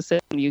about this,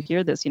 and you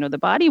hear this, the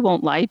body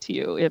won't lie to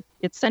you. If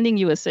it's sending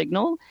you a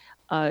signal,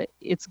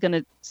 it's going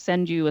to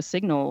send you a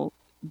signal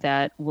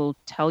that will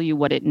tell you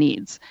what it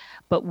needs.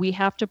 But we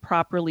have to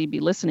properly be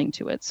listening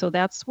to it. So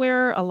that's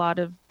where a lot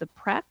of the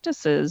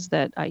practices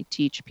that I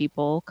teach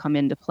people come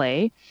into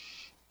play.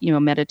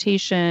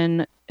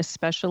 Meditation,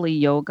 especially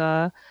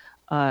yoga,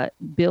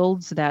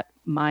 builds that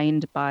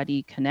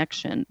mind-body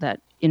connection, that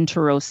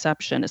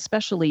interoception,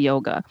 especially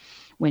yoga,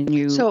 when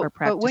you are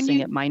practicing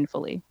it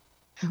mindfully.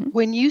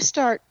 When you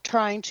start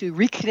trying to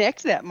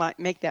reconnect that,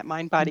 make that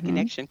mind-body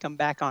connection come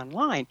back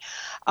online,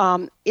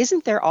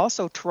 isn't there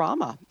also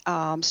trauma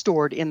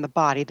stored in the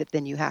body that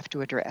then you have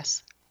to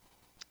address?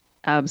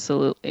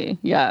 Absolutely,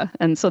 yeah.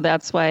 And so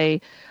that's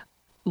why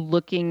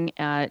looking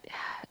at,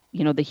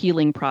 the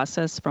healing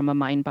process from a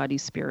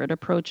mind-body-spirit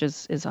approach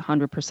is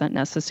 100%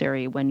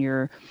 necessary when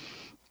you're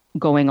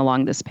going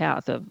along this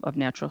path of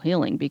natural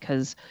healing,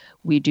 because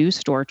we do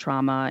store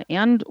trauma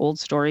and old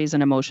stories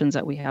and emotions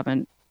that we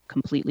haven't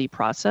completely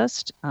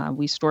processed.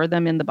 We store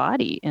them in the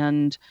body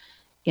and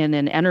in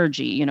an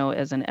energy,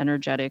 as an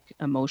energetic,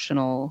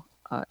 emotional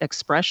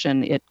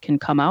expression. It can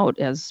come out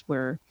as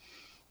we're,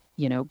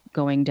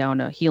 going down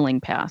a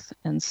healing path.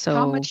 And so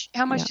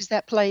how much does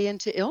that play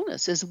into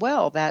illness as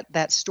well?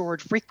 That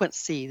stored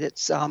frequency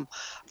that's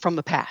from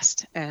the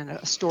past, and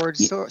a stored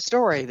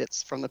story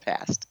that's from the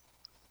past.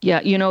 Yeah,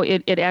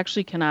 it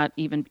actually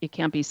it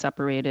can't be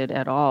separated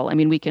at all. I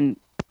mean, we can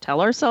tell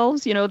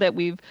ourselves,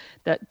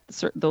 that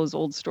those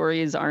old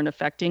stories aren't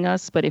affecting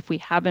us, but if we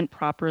haven't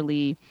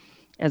properly,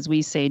 as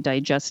we say,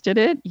 digested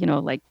it,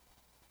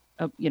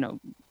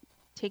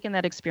 taken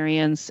that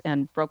experience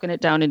and broken it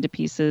down into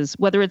pieces,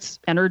 whether it's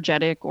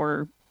energetic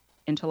or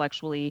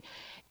intellectually,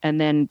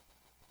 and then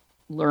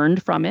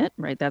learned from it,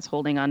 right? That's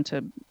holding on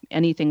to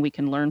anything we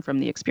can learn from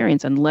the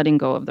experience and letting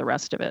go of the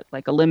rest of it,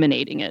 like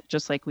eliminating it,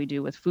 just like we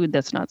do with food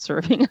that's not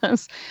serving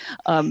us.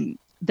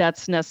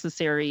 That's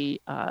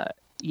necessary,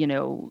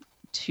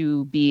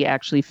 to be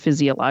actually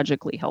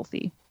physiologically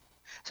healthy.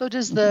 So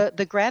does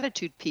the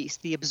gratitude piece,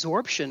 the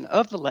absorption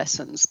of the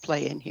lessons,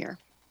 play in here?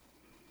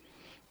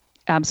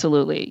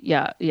 Absolutely.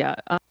 Yeah.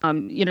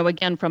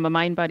 Again, from a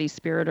mind, body,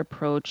 spirit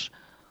approach,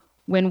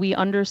 when we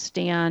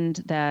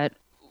understand that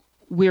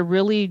we're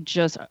really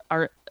just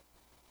our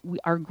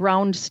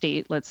ground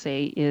state, let's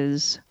say,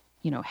 is,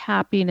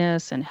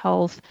 happiness and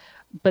health,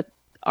 but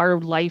our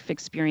life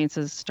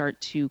experiences start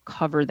to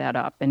cover that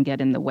up and get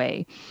in the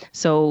way.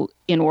 So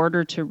in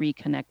order to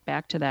reconnect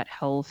back to that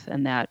health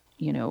and that,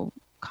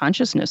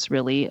 consciousness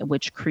really,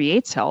 which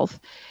creates health,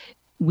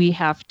 we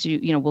have to,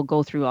 we'll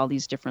go through all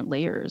these different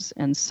layers.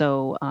 And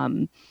so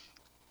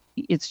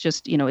it's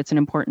just, it's an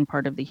important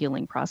part of the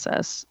healing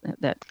process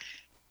that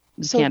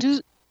we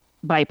can't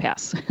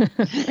bypass.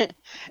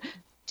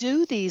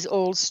 Do these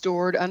old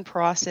stored,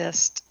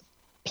 unprocessed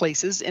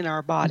places in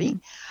our body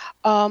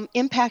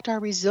impact our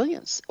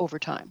resilience over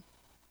time?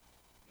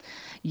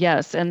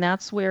 Yes, and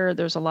that's where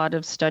there's a lot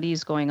of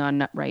studies going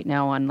on right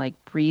now on like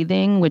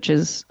breathing, which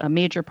is a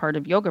major part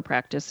of yoga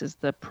practice, is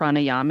the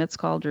pranayama, it's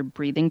called, or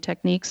breathing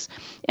techniques.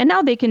 And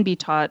now they can be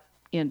taught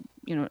in,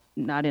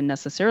 not in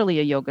necessarily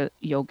a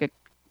yogic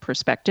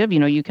perspective.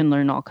 You can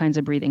learn all kinds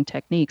of breathing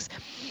techniques.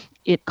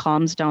 It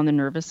calms down the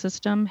nervous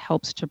system,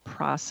 helps to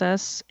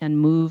process and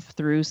move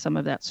through some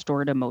of that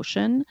stored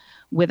emotion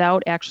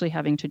without actually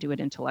having to do it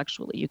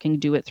intellectually. You can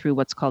do it through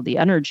what's called the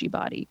energy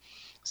body.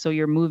 So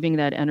you're moving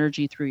that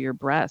energy through your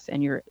breath,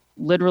 and you're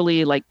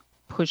literally like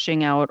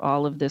pushing out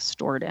all of this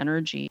stored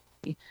energy,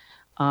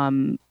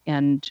 and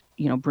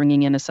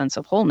bringing in a sense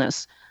of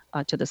wholeness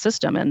to the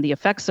system. And the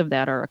effects of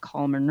that are a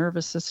calmer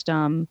nervous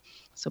system,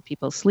 so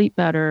people sleep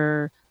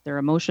better, their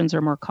emotions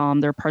are more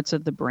calm. There are parts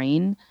of the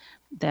brain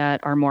that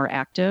are more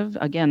active.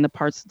 Again,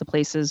 the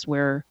places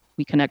where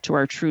we connect to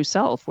our true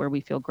self, where we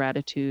feel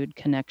gratitude,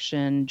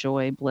 connection,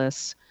 joy,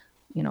 bliss,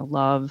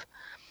 love,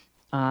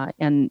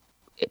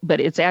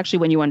 but it's actually,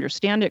 when you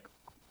understand it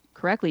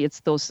correctly, it's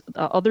those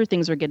other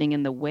things are getting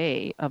in the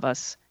way of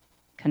us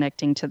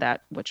connecting to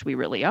that which we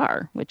really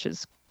are, which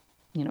is,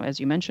 as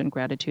you mentioned,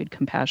 gratitude,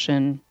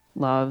 compassion,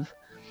 love.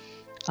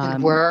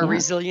 And where our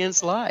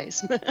resilience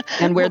lies.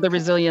 And where the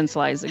resilience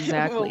lies.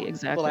 Exactly.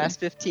 The last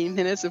 15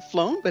 minutes have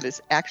flown, but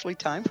it's actually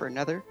time for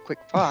another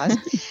quick pause.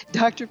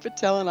 Dr.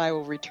 Patel and I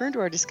will return to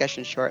our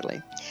discussion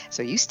shortly.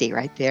 So you stay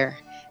right there.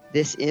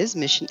 This is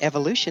Mission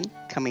Evolution,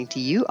 coming to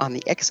you on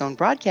the X-Zone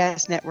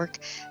Broadcast Network,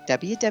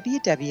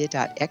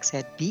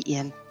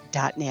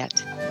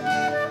 www.xzbn.net.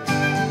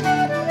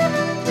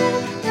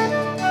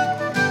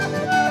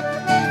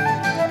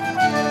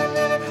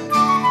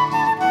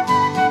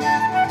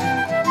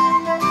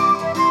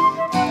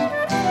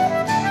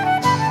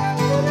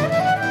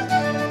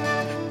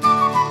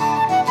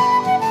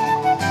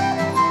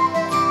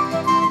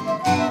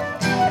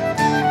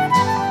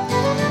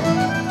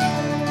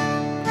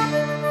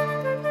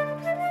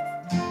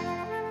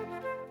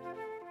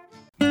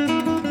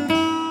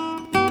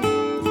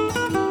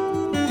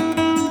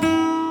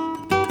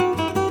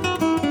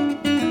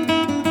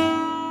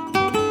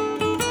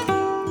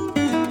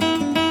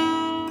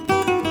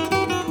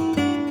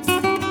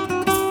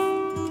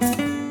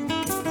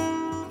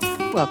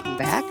 Welcome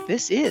back.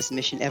 This is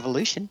Mission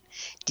Evolution.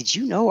 Did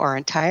you know our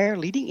entire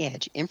leading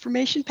edge,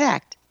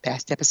 information-packed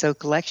past episode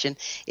collection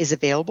is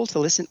available to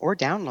listen or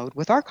download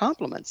with our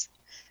compliments?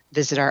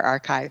 Visit our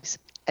archives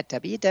at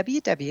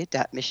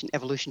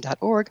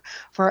www.missionevolution.org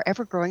for our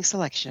ever-growing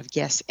selection of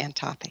guests and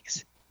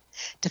topics.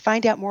 To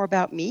find out more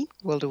about me,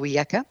 Wilda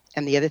Wiecka,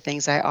 and the other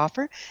things I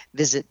offer,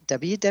 visit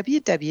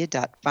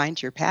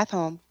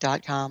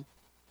www.findyourpathhome.com.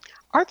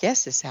 Our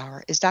guest this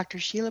hour is Dr.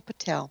 Sheila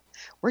Patel.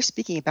 We're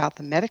speaking about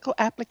the medical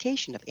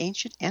application of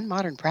ancient and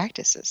modern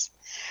practices.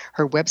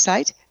 Her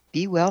website,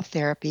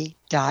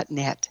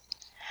 bewelltherapy.net.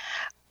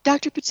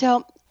 Dr.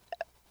 Patel,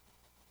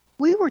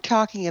 we were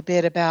talking a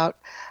bit about,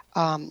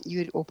 you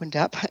had opened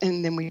up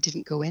and then we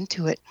didn't go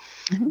into it,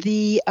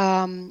 the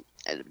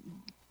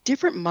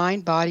different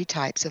mind-body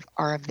types of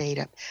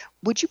Ayurveda.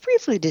 Would you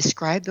briefly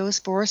describe those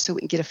for us so we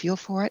can get a feel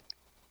for it?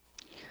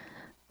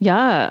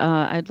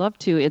 Yeah, I'd love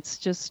to. It's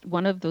just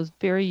one of those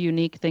very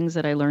unique things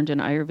that I learned in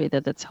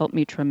Ayurveda that's helped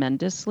me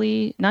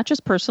tremendously, not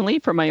just personally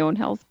for my own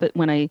health, but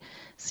when I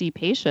see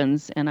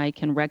patients and I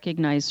can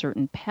recognize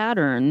certain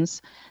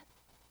patterns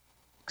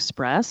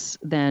express,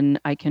 then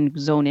I can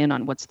zone in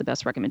on what's the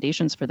best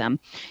recommendations for them.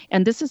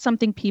 And this is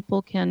something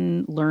people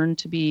can learn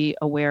to be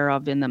aware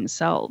of in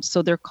themselves.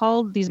 So they're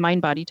called, these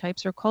mind body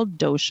types are called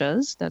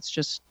doshas. That's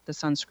just the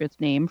Sanskrit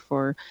name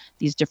for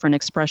these different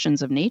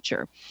expressions of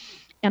nature.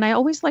 And I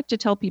always like to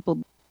tell people,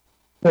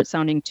 without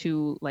sounding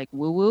too like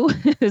woo-woo,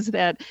 is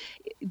that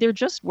they're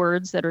just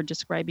words that are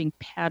describing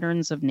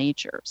patterns of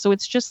nature. So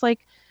it's just like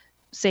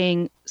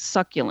saying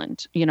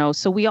succulent,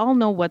 so we all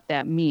know what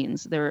that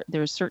means. There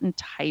are certain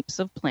types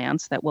of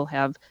plants that will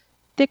have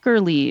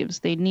thicker leaves.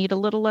 They need a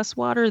little less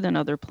water than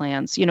other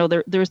plants.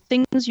 There's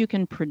things you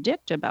can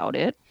predict about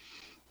it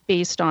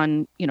based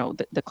on,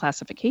 the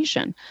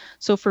classification.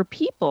 So for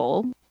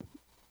people,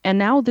 and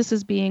now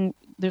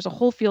there's a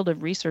whole field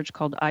of research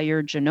called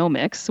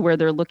genomics, where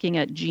they're looking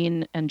at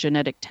gene and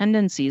genetic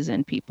tendencies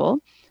in people,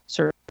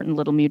 certain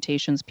little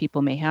mutations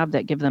people may have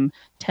that give them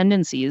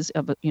tendencies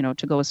of,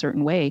 to go a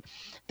certain way,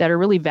 that are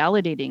really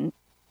validating.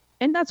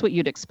 And that's what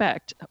you'd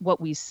expect. What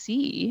we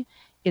see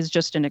is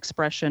just an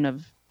expression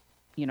of,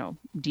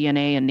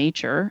 DNA in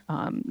nature,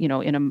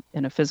 in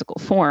a physical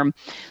form.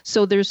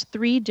 So there's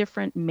 3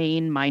 different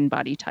main mind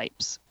body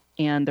types,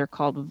 and they're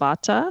called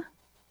Vata,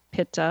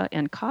 Pitta,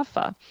 and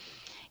Kapha.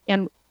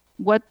 And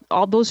what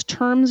all those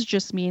terms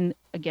just mean,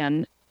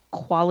 again,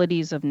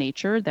 qualities of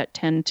nature that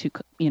tend to,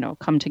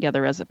 come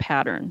together as a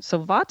pattern.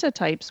 So Vata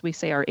types, we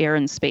say, are air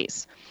and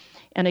space.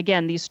 And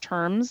again, these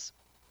terms,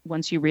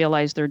 once you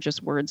realize they're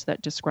just words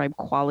that describe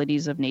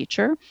qualities of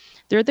nature,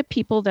 they're the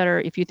people that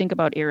are, if you think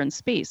about air and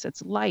space,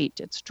 it's light,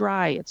 it's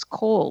dry, it's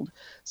cold.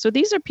 So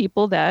these are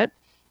people that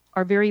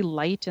are very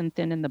light and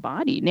thin in the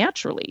body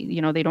naturally.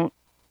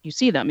 You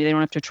see them, they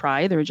don't have to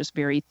try. They're just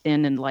very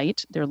thin and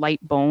light. They're light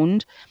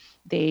boned.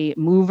 They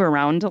move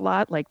around a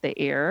lot like the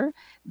air.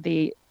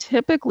 They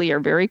typically are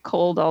very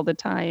cold all the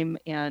time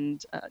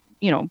and,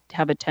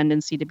 have a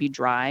tendency to be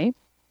dry.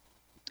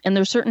 And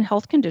there's certain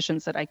health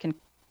conditions that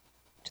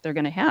they're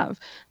going to have.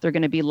 They're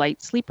going to be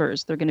light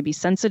sleepers. They're going to be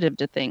sensitive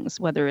to things,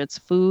 whether it's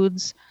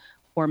foods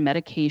or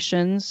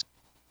medications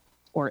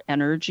or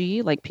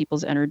energy, like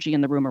people's energy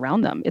in the room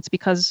around them. It's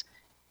because,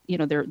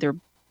 their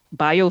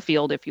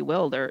biofield, if you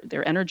will,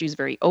 their energy is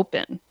very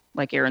open,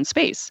 like air and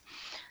space.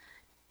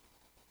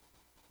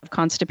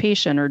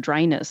 Constipation or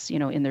dryness,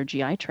 in their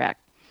GI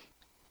tract.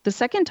 The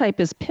second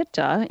type is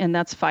Pitta, and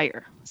that's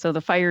fire. So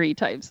the fiery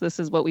types, this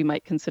is what we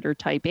might consider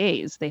type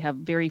A's. They have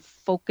very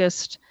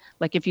focused,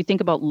 like if you think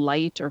about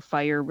light or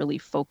fire really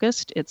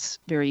focused, it's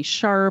very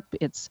sharp,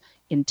 it's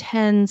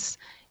intense,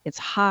 it's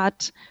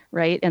hot,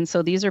 right? And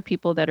so these are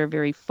people that are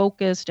very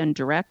focused and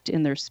direct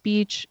in their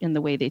speech, in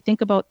the way they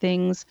think about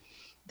things.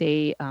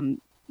 They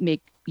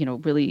make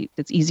really,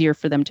 it's easier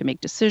for them to make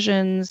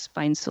decisions,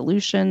 find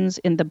solutions.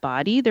 In the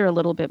body, they're a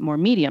little bit more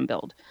medium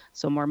build,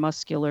 so more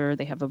muscular.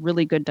 They have a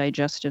really good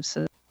digestive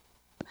system.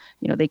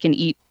 They can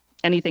eat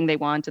anything they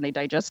want and they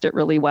digest it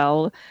really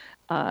well.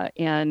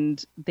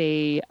 And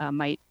they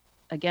might,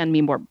 again,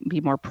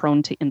 be more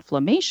prone to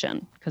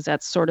inflammation, because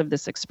that's sort of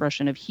this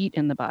expression of heat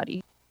in the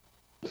body.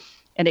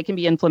 And it can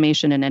be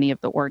inflammation in any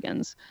of the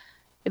organs.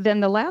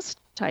 Then the last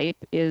type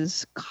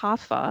is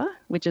Kapha,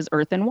 which is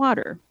earth and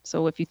water.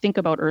 So if you think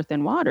about earth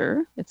and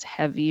water, it's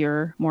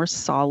heavier, more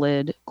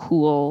solid,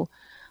 cool,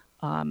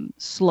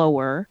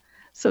 slower.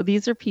 So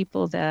these are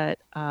people that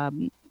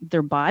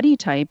their body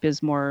type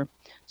is more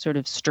sort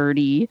of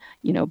sturdy,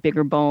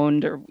 bigger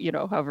boned, or,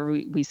 however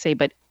we say.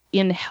 But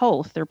in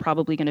health, they're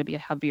probably going to be a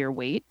heavier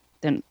weight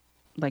than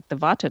like the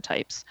Vata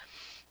types.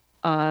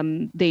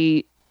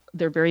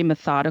 They're very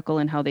methodical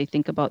in how they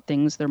think about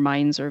things. Their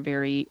minds are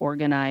very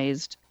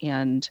organized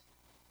and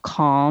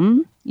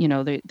calm.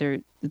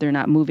 They're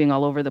not moving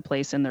all over the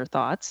place in their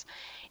thoughts.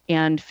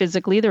 And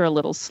physically, they're a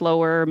little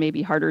slower,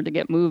 maybe harder to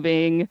get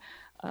moving.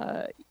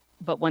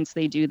 But once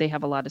they do, they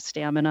have a lot of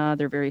stamina.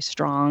 They're very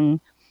strong.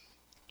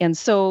 And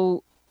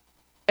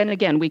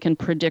again, we can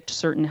predict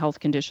certain health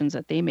conditions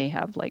that they may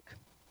have, like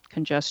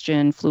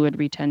congestion, fluid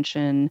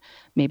retention,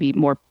 maybe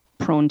more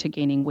prone to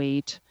gaining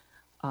weight.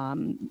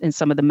 And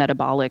some of the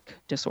metabolic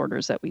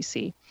disorders that we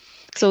see.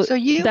 So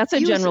that's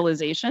a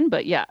generalization,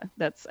 but yeah,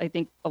 I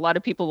think a lot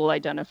of people will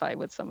identify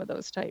with some of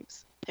those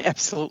types.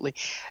 Absolutely.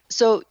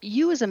 So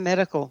you as a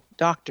medical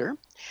doctor,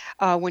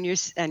 when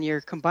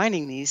you're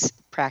combining these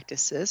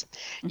practices,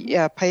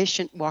 a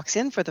patient walks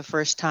in for the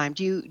first time.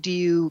 Do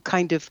you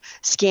kind of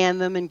scan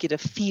them and get a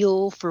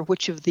feel for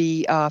which of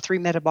the 3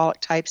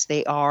 metabolic types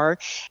they are,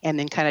 and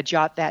then kind of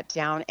jot that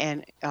down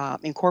and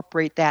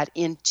incorporate that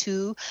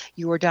into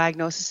your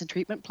diagnosis and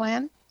treatment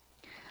plan?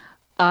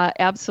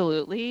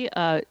 Absolutely.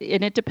 And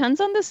it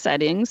depends on the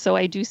setting. So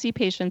I do see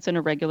patients in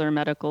a regular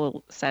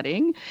medical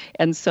setting.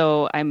 And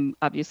so I'm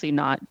obviously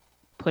not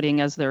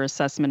putting as their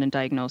assessment and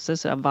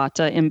diagnosis a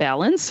Vata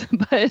imbalance,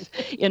 but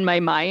in my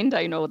mind,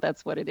 I know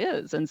that's what it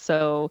is. And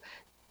so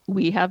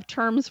we have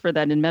terms for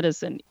that in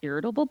medicine: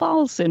 irritable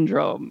bowel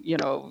syndrome,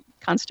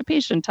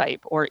 constipation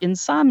type, or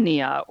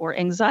insomnia, or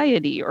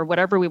anxiety, or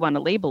whatever we want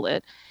to label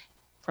it.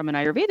 From an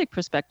Ayurvedic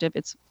perspective,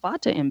 it's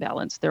vata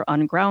imbalance. They're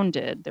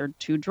ungrounded. They're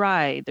too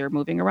dry. They're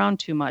moving around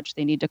too much.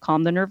 They need to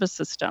calm the nervous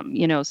system,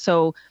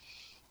 So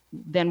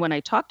then when I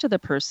talk to the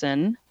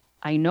person,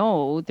 I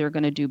know they're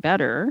going to do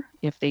better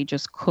if they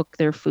just cook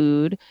their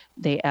food.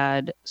 They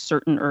add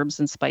certain herbs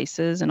and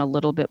spices and a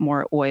little bit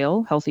more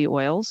oil, healthy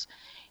oils,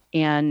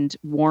 and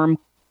warm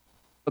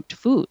cooked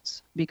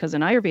foods. Because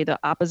in Ayurveda,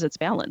 opposites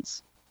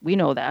balance. We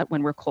know that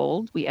when we're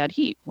cold, we add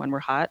heat. When we're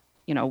hot,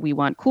 we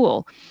want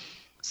cool.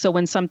 So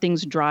when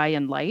something's dry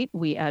and light,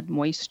 we add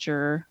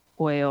moisture,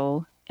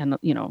 oil, and,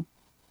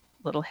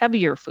 little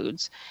heavier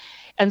foods.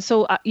 And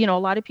so, a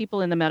lot of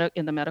people in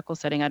the medical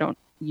setting, I don't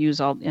use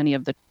any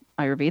of the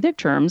Ayurvedic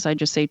terms. I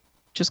just say,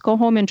 just go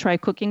home and try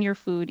cooking your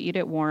food, eat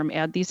it warm,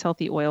 add these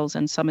healthy oils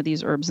and some of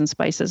these herbs and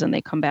spices. And they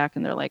come back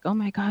and they're like, oh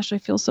my gosh, I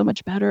feel so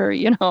much better.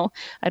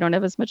 I don't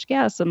have as much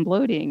gas and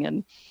bloating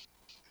and,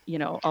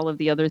 all of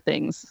the other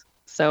things.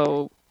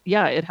 So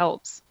yeah, it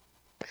helps.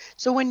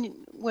 So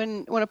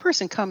when a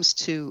person comes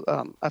to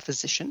a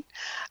physician,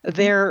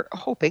 they're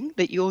hoping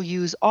that you'll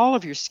use all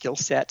of your skill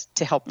set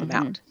to help them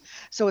out.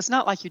 So it's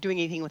not like you're doing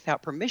anything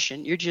without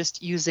permission. You're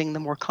just using the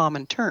more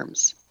common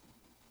terms.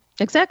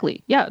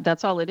 Exactly. Yeah,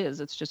 that's all it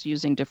is. It's just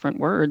using different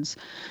words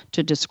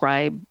to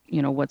describe,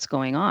 what's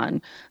going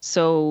on.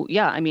 So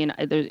yeah,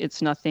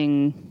 it's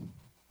nothing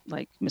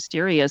like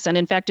mysterious. And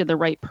in fact, to the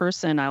right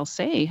person, I'll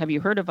say, have you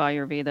heard of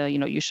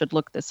Ayurveda? You should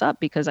look this up,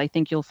 because I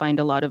think you'll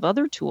find a lot of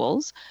other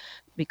tools.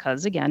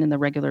 Because again, in the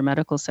regular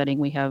medical setting,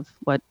 we have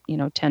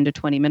 10 to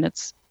 20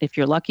 minutes if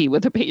you're lucky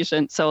with a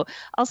patient. So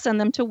I'll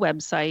send them to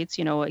websites,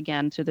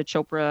 again, to the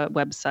Chopra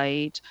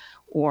website,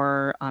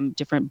 or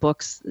different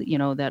books,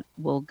 that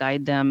will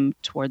guide them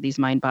toward these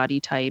mind-body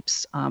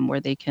types, where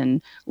they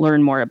can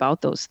learn more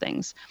about those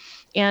things.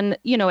 And,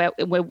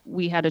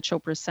 we had a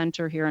Chopra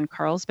center here in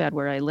Carlsbad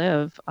where I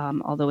live,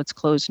 although it's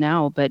closed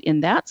now. But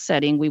in that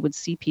setting, we would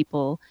see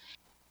people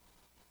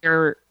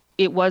where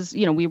it was,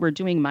 we were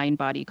doing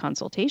mind-body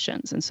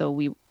consultations. And so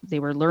they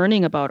were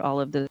learning about all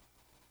of the,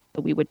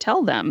 we would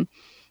tell them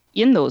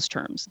in those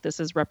terms, this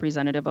is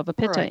representative of a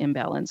pitta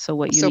imbalance. So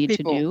what you need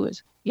to do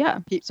is,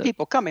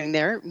 people coming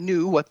there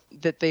knew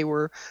that they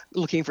were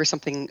looking for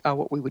something,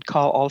 what we would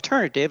call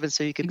alternative. And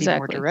so you could be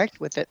more direct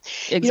with it.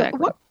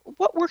 Exactly.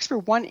 What works for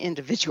one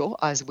individual,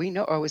 as we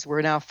know, or as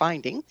we're now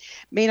finding,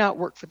 may not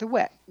work for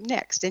the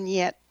next. And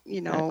yet,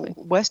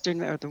 Western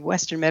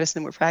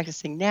medicine we're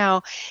practicing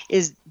now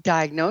is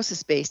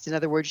diagnosis based. In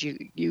other words,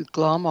 you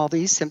glom all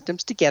these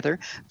symptoms together,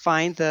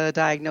 find the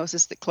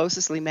diagnosis that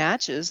closely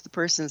matches the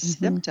person's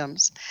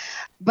symptoms,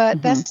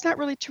 but that's not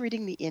really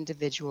treating the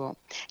individual.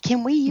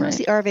 Can we use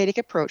the Ayurvedic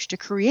approach to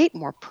create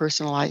more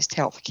personalized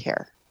health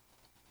care?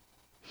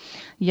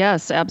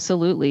 Yes,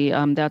 absolutely.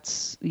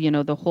 That's,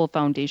 the whole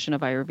foundation of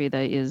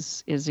Ayurveda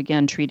is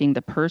again, treating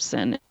the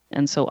person.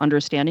 And so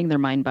understanding their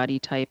mind-body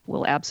type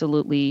will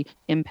absolutely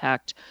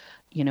impact,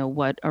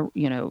 again,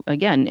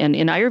 and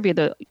in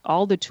Ayurveda,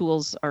 all the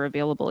tools are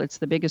available. It's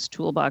the biggest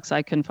toolbox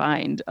I can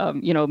find.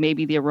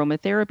 Maybe the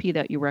aromatherapy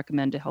that you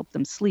recommend to help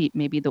them sleep,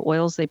 maybe the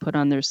oils they put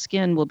on their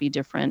skin will be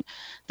different.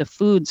 The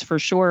foods for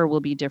sure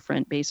will be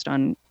different based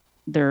on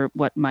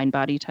what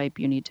mind-body type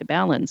you need to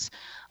balance.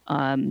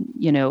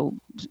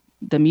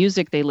 The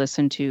music they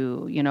listen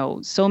to,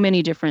 so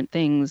many different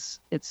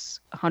things. It's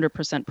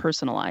 100%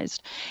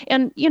 personalized.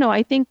 And,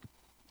 I think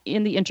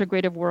in the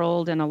integrative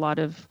world and a lot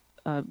of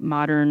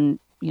modern,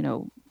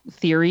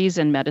 theories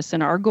in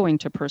medicine are going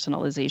to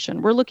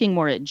personalization. We're looking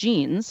more at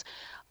genes.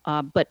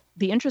 But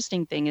the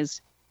interesting thing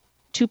is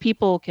two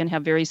people can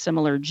have very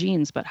similar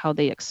genes, but how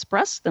they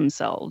express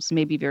themselves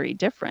may be very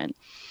different.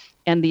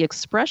 And the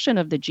expression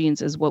of the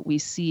genes is what we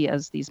see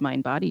as these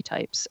mind-body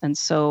types. And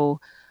so,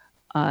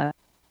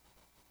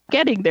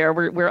 getting there,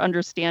 we're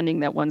understanding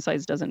that one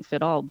size doesn't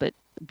fit all, but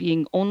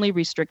being only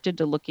restricted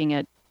to looking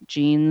at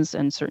genes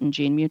and certain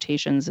gene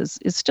mutations is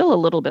still a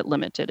little bit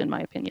limited, in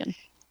my opinion.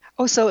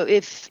 Oh, so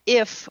if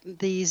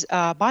these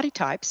body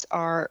types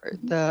are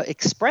the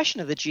expression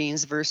of the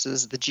genes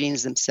versus the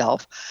genes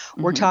themselves,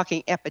 we're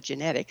talking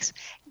epigenetics.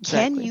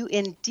 Can you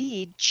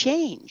indeed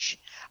change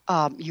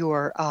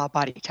your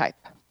body type?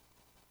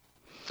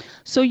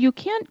 So you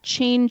can't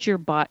change your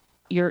body.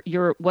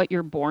 You're what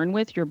you're born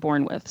with,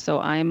 So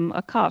I'm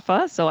a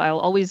kapha, so I'll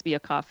always be a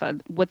kapha.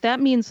 What that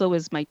means, though,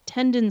 is my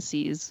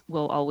tendencies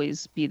will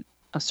always be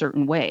a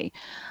certain way.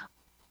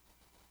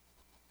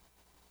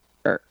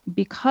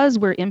 Because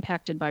we're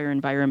impacted by our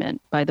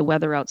environment, by the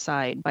weather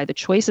outside, by the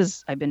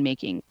choices I've been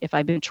making, if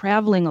I've been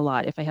traveling a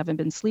lot, if I haven't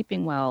been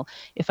sleeping well,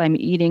 if I'm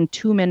eating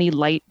too many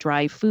light,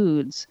 dry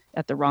foods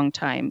at the wrong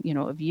time,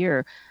 of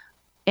year,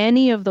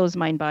 any of those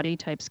mind-body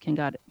types can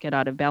get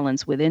out of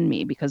balance within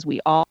me, because we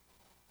all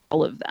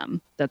of them.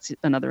 That's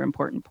another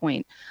important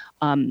point.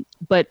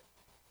 But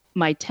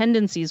my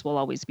tendencies will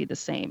always be the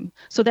same.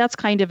 So that's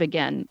kind of,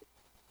 again,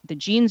 the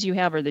genes you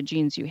have are the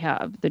genes you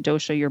have. The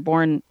dosha you're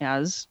born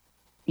as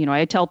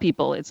I tell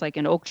people it's like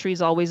an oak tree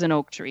is always an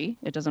oak tree.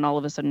 It doesn't all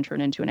of a sudden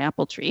turn into an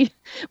apple tree,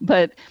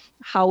 but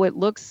how it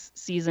looks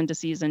season to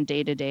season,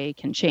 day to day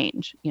can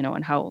change,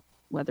 and how,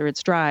 whether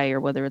it's dry or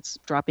whether it's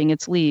dropping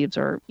its leaves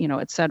or,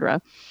 et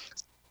cetera.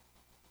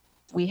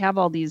 We have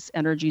all these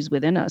energies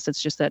within us.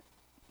 It's just that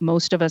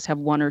most of us have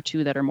one or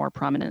two that are more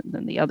prominent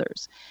than the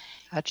others.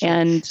 Gotcha.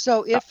 And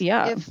so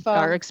if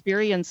our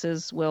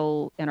experiences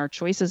and our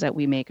choices that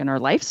we make and our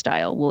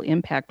lifestyle will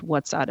impact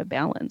what's out of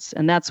balance.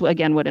 And that's,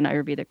 again, what an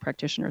Ayurvedic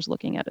practitioner is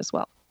looking at as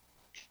well.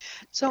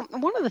 So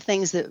one of the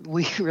things that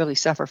we really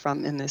suffer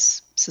from in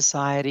this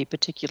society,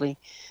 particularly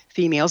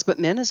females, but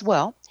men as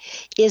well,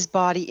 is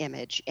body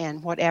image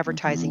and what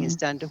advertising has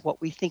done to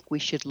what we think we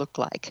should look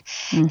like.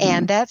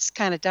 And that's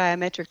kind of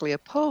diametrically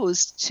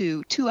opposed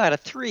to 2 out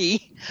of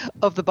 3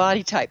 of the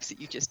body types that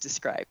you just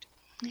described.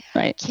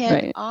 Right.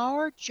 Can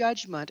our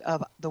judgment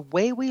of the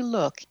way we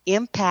look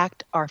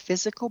impact our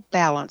physical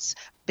balance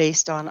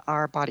based on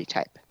our body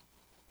type?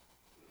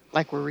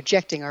 Like we're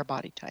rejecting our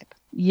body type?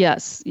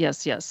 Yes. Yeah,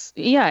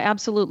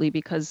 absolutely.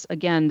 Because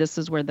again, this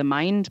is where the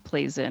mind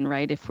plays in,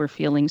 right? If we're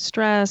feeling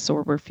stress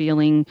or we're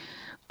feeling,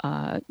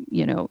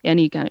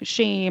 any kind of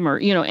shame or,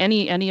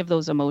 any of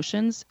those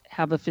emotions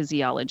have a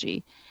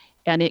physiology,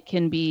 and it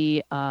can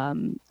be a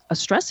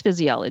stress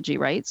physiology,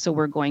 right? So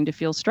we're going to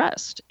feel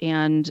stressed,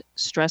 and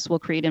stress will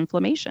create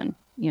inflammation,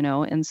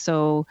 and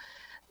so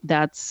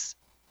it's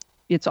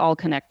all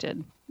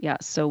connected. Yeah.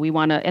 So we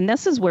want to, and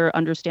this is where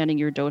understanding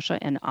your dosha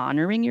and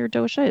honoring your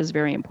dosha is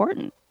very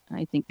important.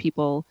 I think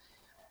people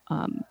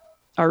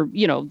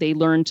they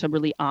learn to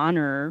really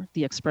honor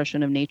the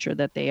expression of nature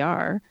that they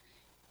are.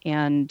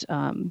 And,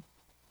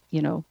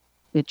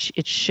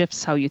 it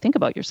shifts how you think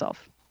about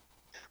yourself.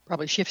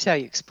 Probably shifts how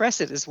you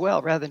express it as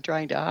well, rather than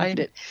trying to hide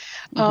it.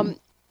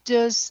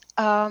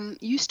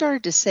 You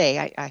started to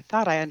say, I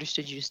thought I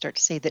understood you to start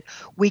to say that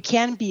we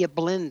can be a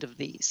blend of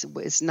these.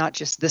 It's not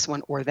just this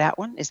one or that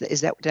one. Is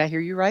that did I hear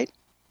you right?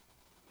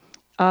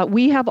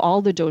 We have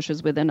all the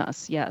doshas within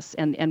us, yes.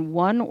 And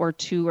 1 or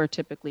 2 are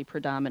typically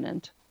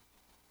predominant.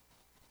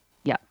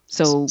 Yeah.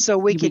 So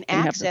we can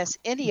access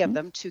any of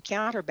them to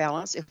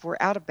counterbalance if we're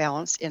out of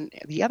balance in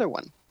the other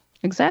one.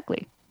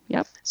 Exactly.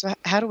 Yep. So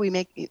how do we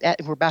make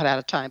that? We're about out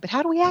of time, but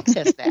how do we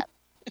access that?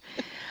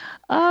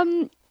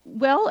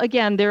 Well,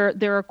 again,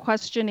 there are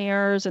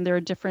questionnaires and there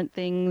are different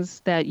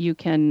things that you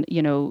can,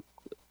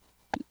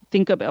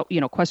 think about,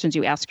 questions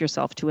you ask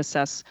yourself to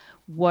assess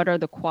what are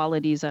the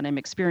qualities that I'm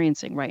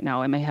experiencing right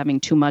now. Am I having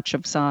too much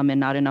of some and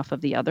not enough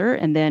of the other?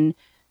 And then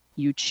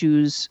you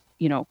choose,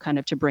 kind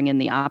of to bring in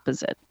the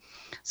opposite.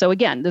 So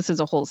again, this is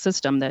a whole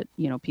system that,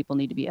 people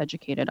need to be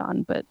educated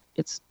on, but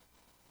it's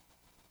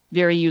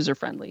very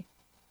user-friendly.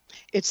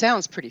 It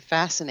sounds pretty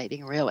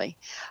fascinating, really.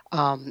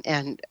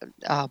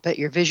 But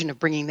your vision of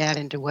bringing that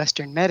into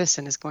Western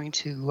medicine is going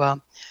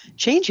to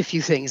change a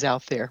few things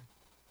out there.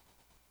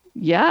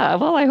 Yeah,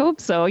 well, I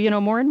hope so.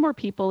 More and more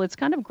people, it's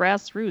kind of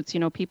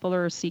grassroots. People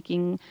are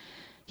seeking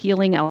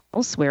healing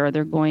elsewhere.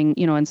 They're going,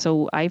 and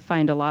so I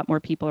find a lot more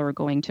people are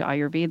going to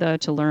Ayurveda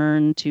to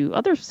learn, to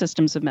other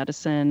systems of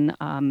medicine,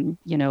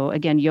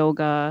 again,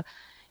 yoga,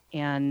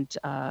 and,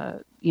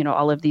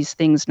 all of these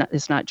things.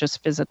 It's not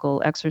just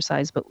physical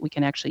exercise, but we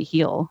can actually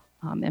heal.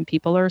 And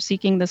people are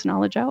seeking this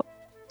knowledge out.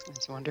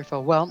 That's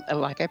wonderful. Well,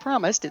 like I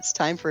promised, it's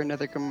time for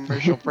another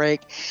commercial break.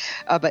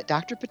 But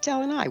Dr.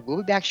 Patel and I will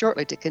be back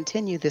shortly to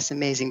continue this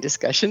amazing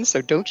discussion, so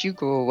don't you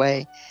go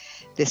away.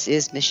 This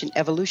is Mission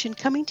Evolution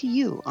coming to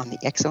you on the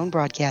X-Zone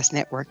Broadcast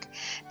Network,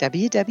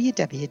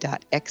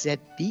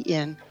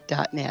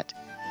 www.xzbn.net.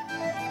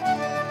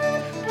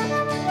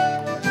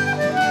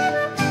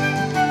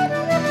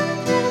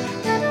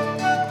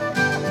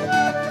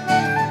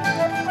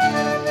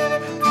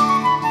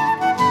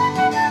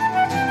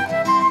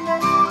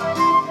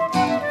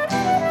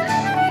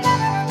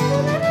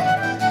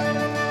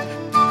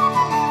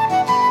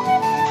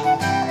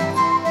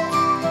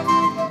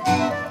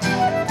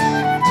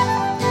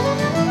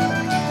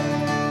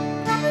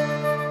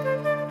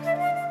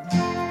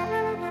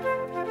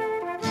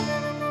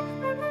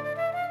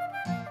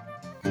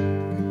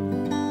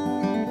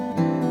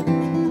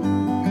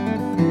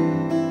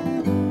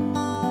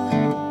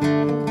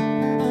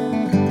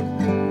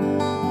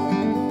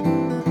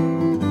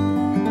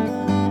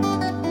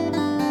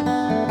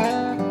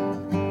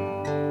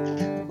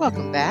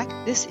 Welcome back.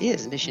 This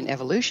is Mission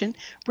Evolution,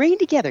 bringing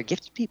together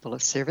gifted people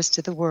of service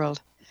to the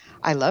world.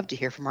 I love to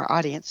hear from our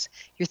audience.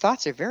 Your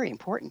thoughts are very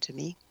important to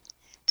me.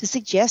 To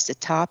suggest a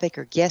topic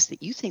or guest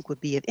that you think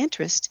would be of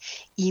interest,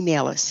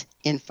 email us,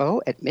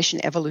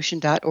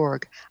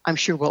 info@missionevolution.org. I'm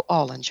sure we'll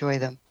all enjoy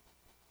them.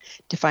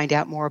 To find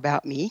out more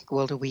about me,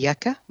 Gwilda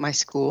Wiyaka, my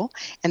school,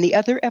 and the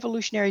other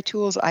evolutionary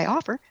tools I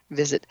offer,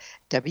 visit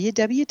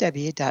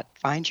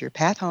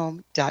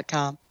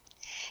www.findyourpathhome.com.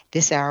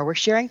 This hour, we're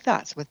sharing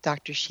thoughts with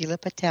Dr. Sheila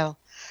Patel.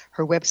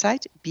 Her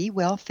website,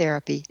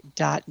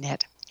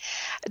 bewelltherapy.net.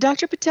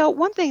 Dr. Patel,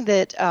 one thing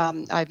that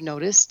I've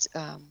noticed,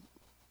 of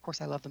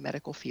course, I love the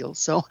medical field,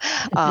 so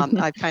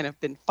I've kind of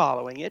been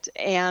following it.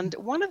 And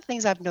one of the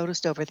things I've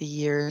noticed over the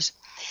years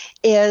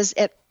is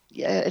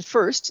at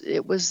first,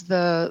 it was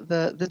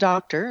the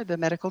doctor, the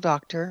medical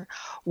doctor,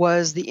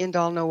 was the end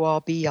all, know all,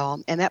 be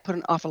all, and that put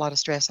an awful lot of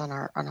stress on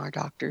our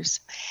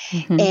doctors.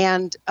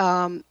 And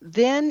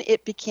then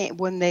it became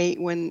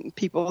when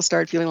people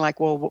started feeling like,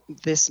 well,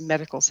 this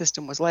medical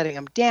system was letting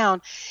them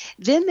down.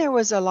 Then there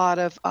was a lot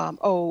of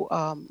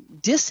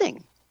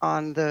dissing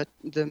on the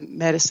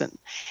medicine,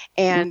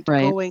 and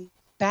going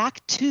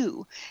back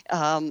to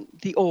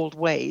the old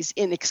ways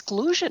in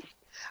exclusion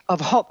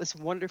of all these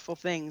wonderful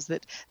things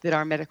that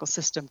our medical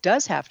system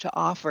does have to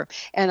offer,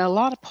 and a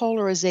lot of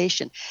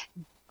polarization.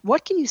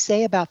 What can you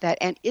say about that?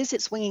 And is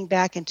it swinging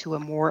back into a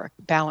more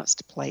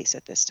balanced place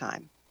at this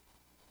time?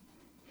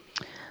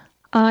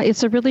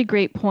 It's a really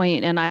great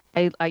point. And I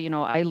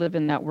live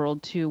in that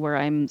world too, where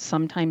I'm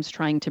sometimes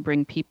trying to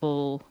bring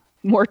people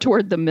more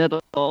toward the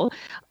middle,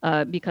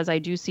 because I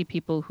do see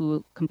people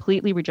who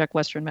completely reject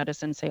Western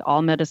medicine, say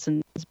all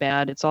medicine is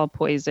bad, it's all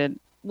poison,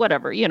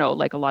 whatever,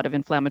 like a lot of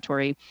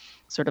inflammatory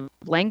sort of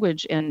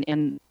language,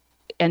 and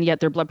yet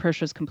their blood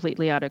pressure is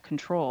completely out of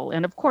control.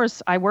 And of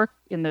course, I work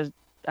in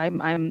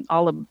I'm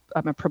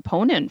a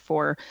proponent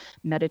for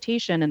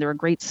meditation, and there are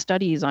great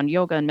studies on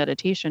yoga and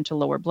meditation to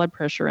lower blood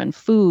pressure and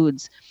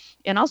foods.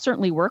 And I'll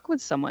certainly work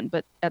with someone,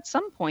 but at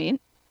some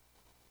point,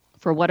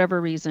 for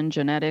whatever reason,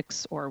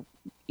 genetics or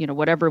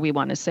whatever we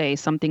want to say,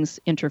 something's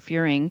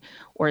interfering,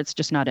 or it's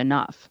just not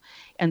enough.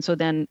 And so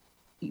then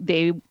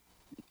they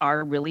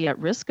are really at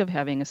risk of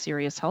having a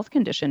serious health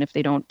condition if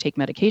they don't take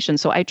medication.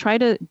 So I try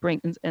to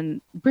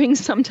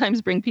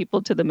sometimes bring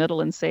people to the middle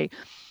and say,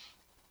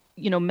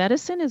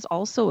 medicine is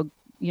also,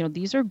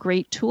 these are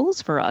great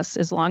tools for us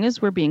as long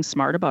as we're being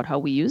smart about how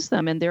we use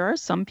them. And there are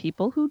some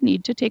people who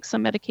need to take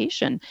some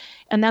medication,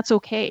 and that's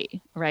okay,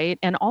 right?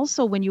 And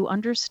also when you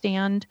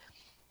understand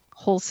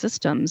whole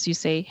systems, you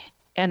say,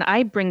 and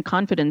I bring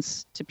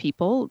confidence to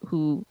people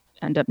who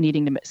end up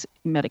needing the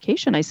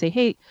medication. I say,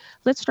 hey,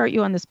 let's start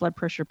you on this blood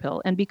pressure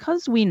pill. And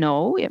because we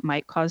know it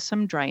might cause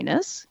some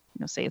dryness,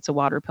 say it's a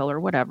water pill or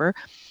whatever,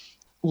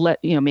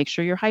 make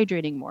sure you're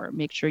hydrating more,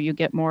 make sure you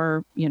get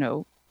more,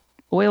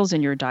 oils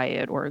in your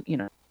diet, or,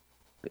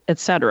 et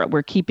cetera.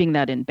 We're keeping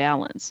that in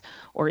balance.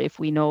 Or if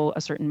we know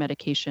a certain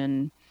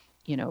medication,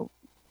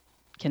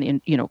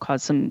 can,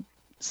 cause some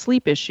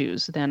sleep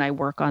issues, then I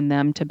work on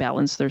them to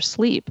balance their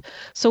sleep.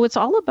 So it's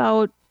all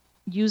about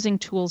using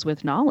tools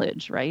with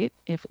knowledge, right?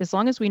 As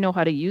long as we know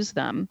how to use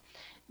them,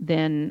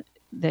 then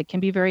that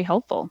can be very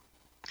helpful.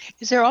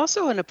 Is there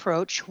also an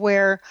approach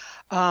where,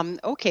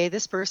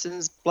 this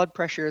person's blood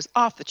pressure is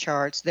off the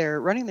charts, they're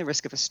running the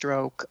risk of a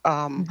stroke,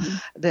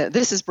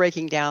 this is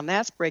breaking down,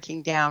 that's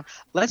breaking down,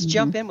 let's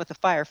jump in with the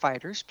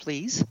firefighters,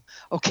 please,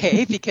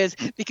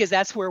 because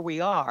that's where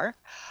we are.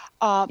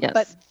 Yes.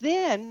 But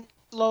then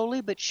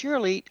slowly but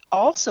surely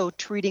also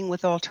treating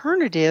with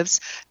alternatives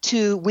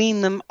to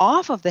wean them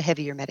off of the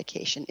heavier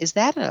medication. Is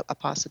that a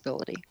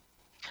possibility?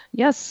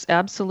 Yes,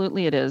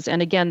 absolutely it is.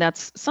 And again,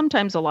 that's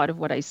sometimes a lot of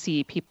what I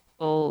see.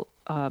 People,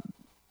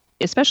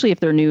 especially if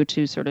they're new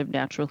to sort of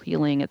natural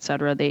healing, et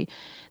cetera, they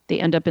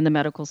end up in the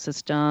medical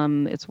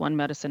system. It's one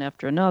medicine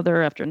after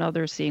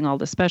another, seeing all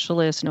the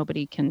specialists.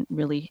 Nobody can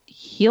really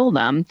heal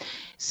them.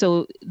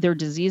 So their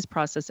disease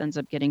process ends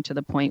up getting to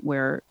the point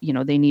where,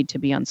 they need to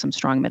be on some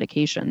strong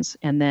medications.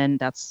 And then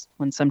that's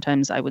when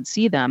sometimes I would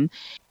see them.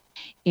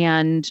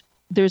 And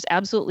there's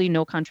absolutely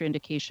no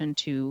contraindication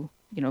to,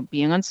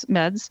 being on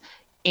meds.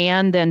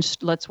 And then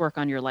let's work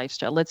on your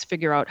lifestyle. Let's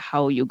figure out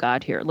how you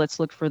got here. Let's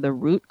look for the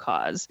root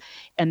cause.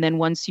 And then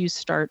once you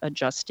start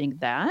adjusting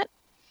that,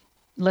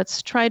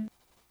 let's try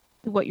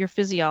what your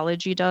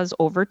physiology does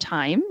over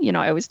time.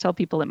 I always tell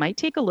people it might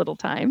take a little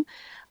time,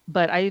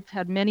 but I've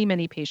had many,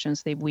 many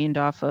patients, they've weaned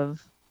off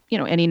of,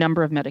 any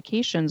number of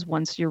medications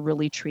once you're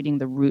really treating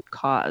the root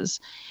cause.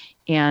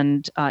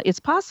 And it's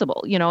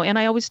possible, and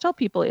I always tell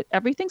people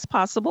everything's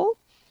possible.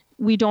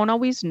 We don't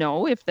always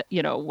know if,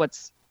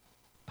 what's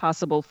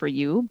possible for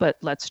you, but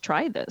let's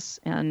try this.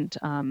 And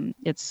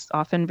it's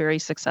often very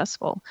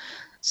successful.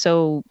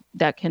 So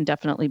that can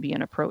definitely be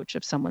an approach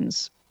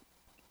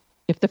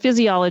if the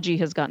physiology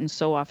has gotten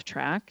so off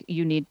track,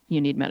 you need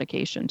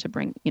medication to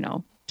bring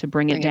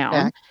it down.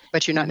 Back,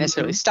 but you're not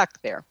necessarily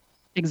stuck there.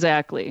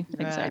 Exactly.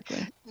 Right.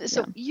 Exactly.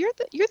 So you're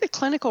the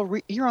clinical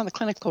you're on the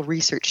clinical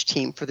research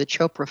team for the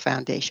Chopra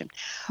Foundation.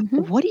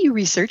 What do you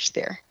research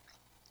there?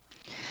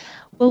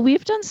 Well,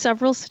 we've done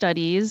several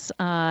studies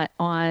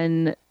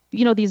on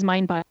these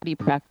mind-body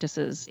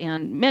practices,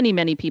 and many,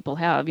 many people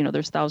have,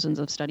 there's thousands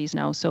of studies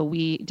now. So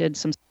we did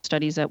some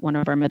studies at one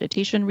of our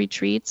meditation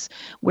retreats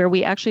where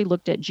we actually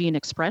looked at gene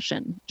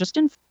expression just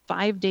in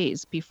 5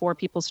 days before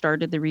people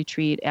started the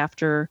retreat,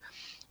 after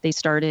they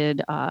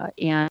started,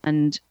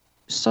 and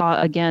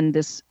saw again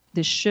this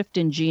shift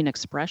in gene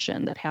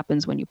expression that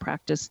happens when you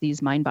practice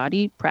these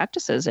mind-body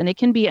practices. And it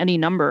can be any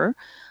number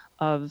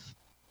of,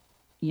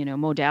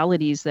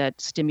 modalities that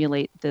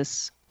stimulate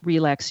this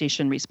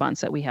relaxation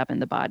response that we have in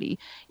the body.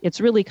 It's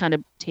really kind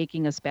of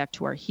taking us back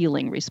to our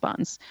healing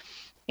response.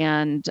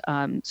 And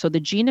so the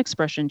gene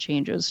expression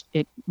changes.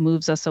 It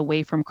moves us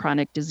away from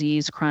chronic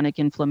disease, chronic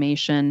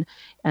inflammation,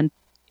 and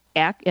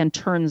act and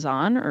turns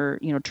on or,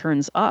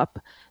 turns up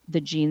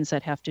the genes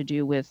that have to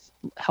do with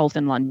health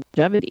and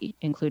longevity,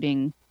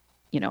 including,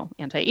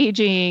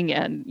 anti-aging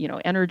and,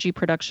 energy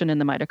production in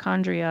the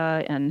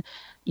mitochondria and,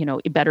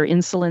 better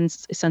insulin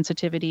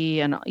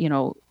sensitivity. And,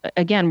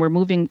 again, we're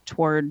moving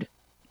toward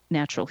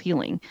natural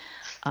healing.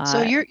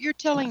 So you're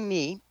telling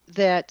me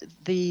that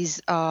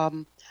these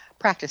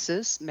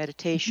practices,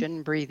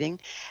 meditation, breathing,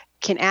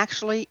 can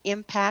actually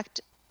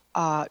impact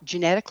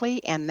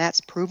genetically, and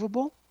that's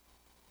provable?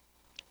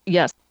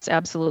 Yes,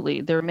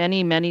 absolutely. There are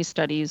many, many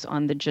studies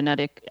on the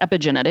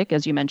epigenetic,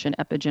 as you mentioned,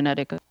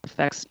 epigenetic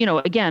effects.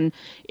 Again,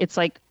 it's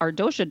like our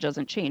dosha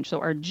doesn't change,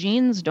 so our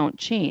genes don't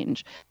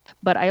change.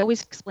 But I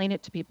always explain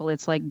it to people.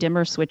 It's like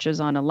dimmer switches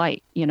on a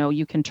light.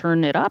 You can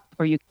turn it up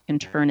or you can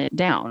turn it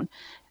down.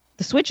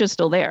 The switch is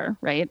still there,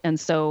 right? And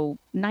so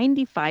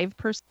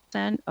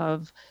 95%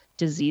 of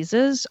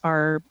diseases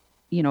are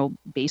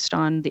based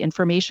on the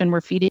information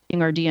we're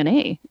feeding our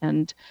DNA.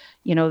 And,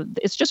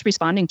 it's just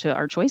responding to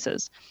our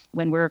choices.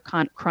 When we're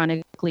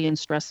chronically in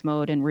stress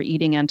mode and we're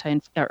eating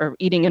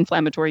eating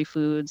inflammatory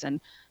foods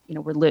and,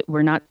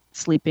 we're not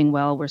sleeping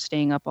well, we're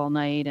staying up all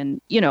night and,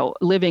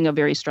 living a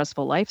very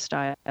stressful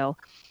lifestyle,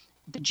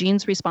 the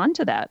genes respond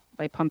to that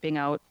by pumping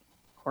out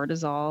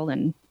cortisol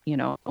and,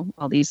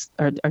 all these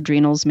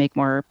adrenals make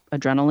more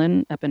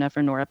adrenaline,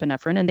 epinephrine,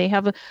 norepinephrine, and they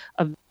have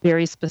a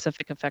very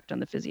specific effect on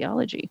the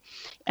physiology.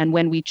 And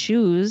when we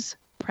choose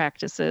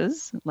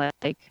practices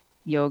like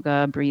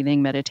yoga,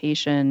 breathing,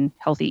 meditation,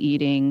 healthy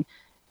eating,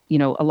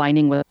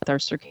 aligning with our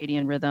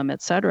circadian rhythm,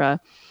 etc.,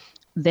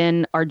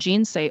 then our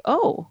genes say,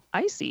 "Oh,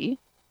 I see.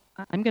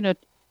 I'm going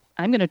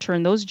to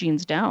turn those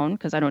genes down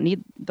because I don't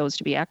need those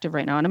to be active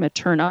right now, and I'm going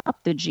to turn up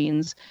the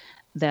genes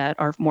that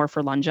are more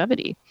for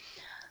longevity."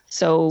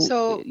 So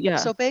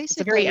basically,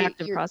 it's a very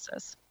active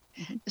process.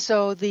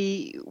 So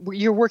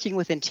you're working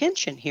with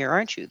intention here,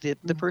 aren't you?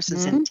 The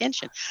person's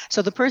intention.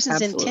 So the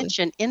person's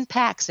intention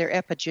impacts their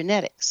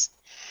epigenetics.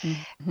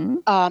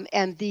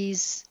 And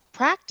these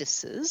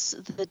practices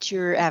that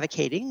you're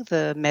advocating,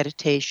 the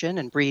meditation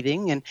and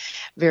breathing and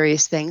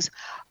various things,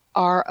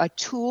 are a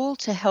tool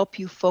to help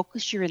you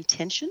focus your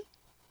intention?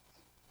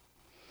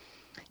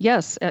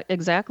 Yes,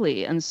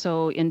 exactly. And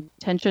so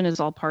intention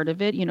is all part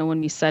of it. When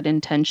we set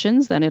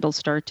intentions, then it'll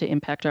start to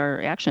impact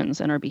our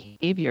actions and our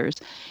behaviors.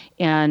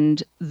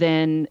 And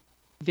then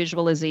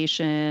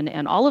visualization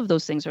and all of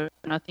those things are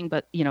nothing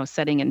but,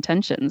 setting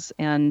intentions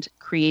and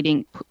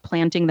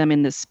planting them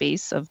in this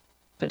space of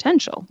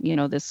potential,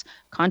 this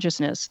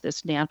consciousness,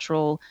 this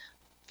natural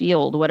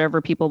field, whatever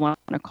people want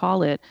to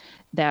call it,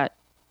 that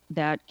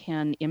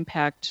can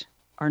impact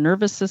our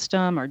nervous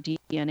system, our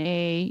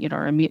DNA,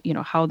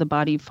 our how the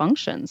body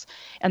functions.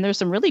 And there's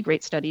some really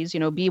great studies.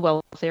 Be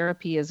Well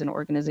Therapy is an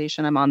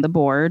organization. I'm on the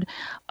board.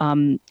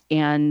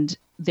 And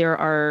there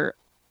are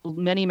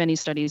many, many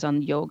studies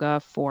on yoga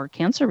for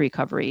cancer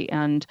recovery.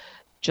 And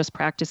just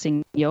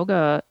practicing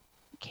yoga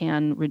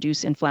can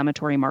reduce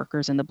inflammatory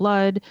markers in the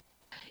blood.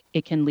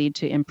 It can lead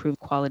to improved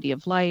quality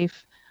of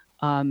life,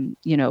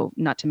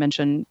 not to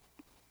mention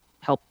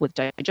help with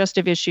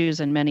digestive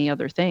issues and many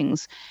other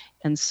things.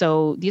 And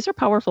so these are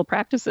powerful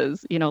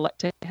practices,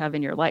 to have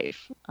in your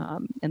life,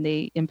 and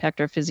they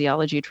impact our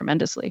physiology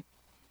tremendously.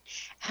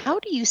 How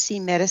do you see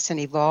medicine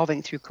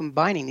evolving through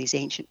combining these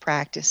ancient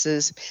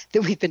practices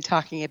that we've been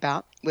talking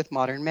about with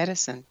modern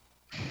medicine?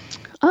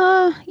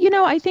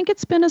 I think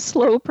it's been a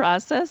slow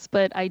process,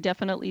 but I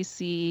definitely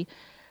see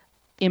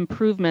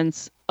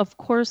improvements. Of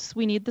course,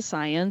 we need the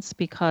science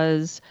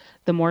because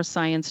the more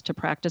science to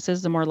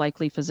practices, the more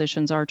likely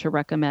physicians are to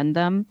recommend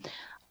them.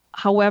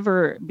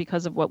 However,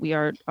 because of what we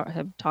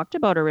have talked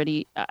about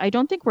already, I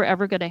don't think we're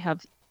ever going to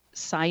have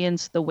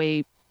science the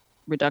way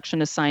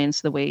reductionist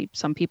science, the way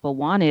some people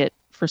want it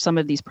for some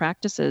of these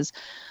practices.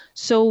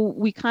 So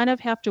we kind of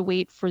have to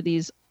wait for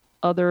these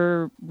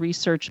other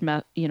research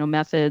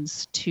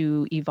methods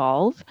to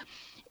evolve.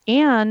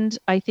 And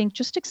I think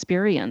just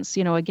experience,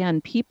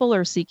 again, people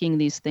are seeking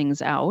these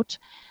things out.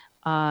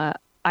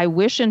 I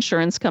wish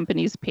insurance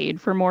companies paid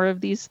for more of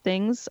these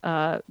things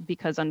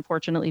because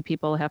unfortunately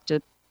people have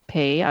to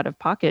pay out of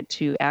pocket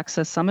to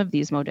access some of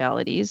these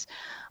modalities.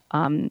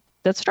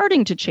 That's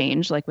starting to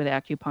change, like with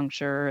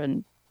acupuncture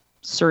and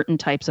certain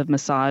types of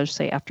massage,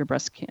 say after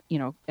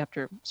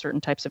after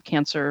certain types of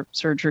cancer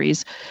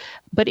surgeries.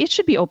 But it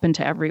should be open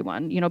to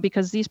everyone,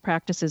 because these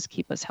practices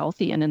keep us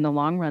healthy. And in the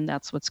long run,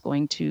 that's what's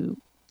going to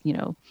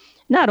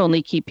not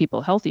only keep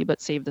people healthy, but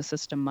save the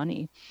system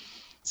money.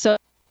 So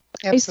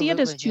absolutely, I see it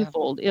as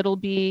twofold. Yeah. It'll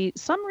be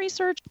some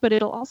research, but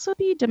it'll also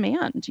be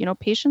demand.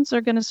 Patients are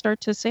going to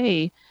start to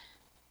say,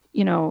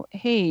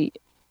 hey,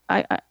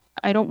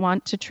 I don't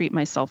want to treat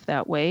myself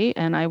that way.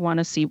 And I want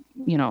to see,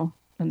 and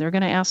they're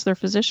going to ask their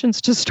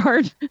physicians to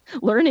start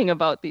learning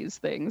about these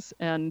things.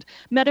 And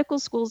medical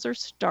schools are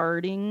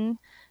starting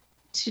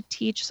to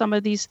teach some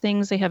of these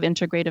things. They have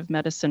integrative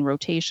medicine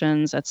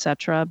rotations, et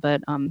cetera,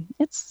 but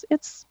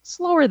it's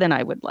slower than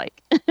I would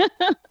like.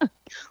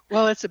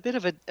 Well, it's a bit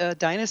of a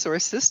dinosaur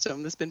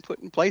system that's been put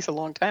in place a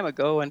long time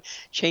ago, and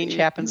change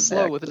happens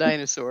slow with a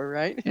dinosaur,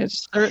 right? It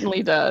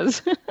certainly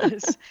does.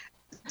 Yes.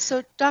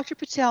 So, Dr.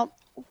 Patel,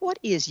 what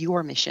is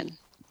your mission?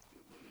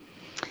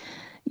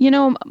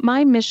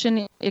 My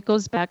mission, it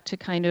goes back to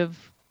kind of,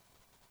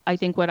 I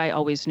think, what I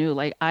always knew.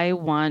 Like, I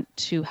want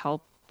to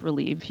help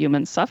relieve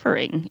human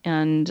suffering.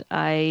 And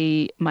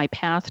my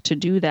path to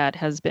do that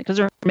has been, because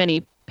there are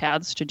many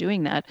paths to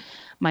doing that,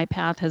 my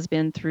path has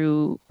been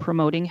through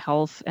promoting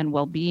health and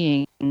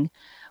well-being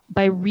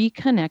by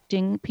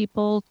reconnecting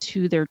people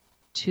to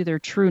their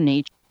true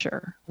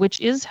nature, which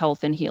is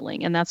health and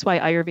healing. And that's why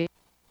Ayurveda,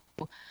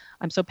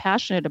 I'm so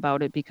passionate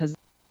about it, because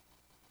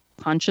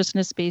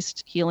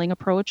consciousness-based healing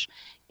approach,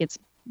 it's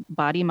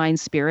body, mind,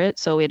 spirit.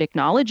 So it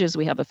acknowledges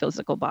we have a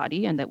physical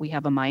body and that we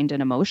have a mind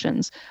and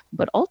emotions,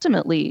 but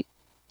ultimately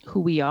who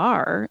we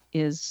are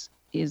is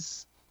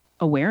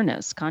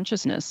awareness,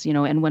 consciousness,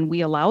 and when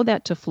we allow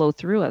that to flow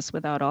through us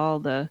without all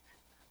the,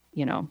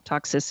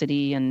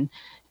 toxicity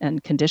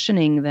and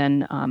conditioning,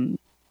 then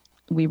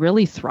we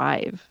really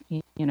thrive,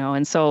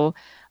 and so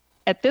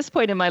at this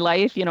point in my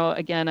life,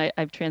 again,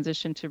 I've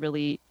transitioned to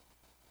really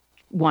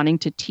wanting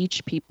to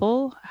teach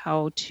people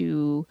how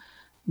to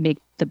make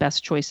the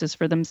best choices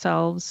for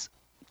themselves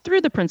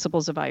through the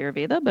principles of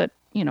Ayurveda, but,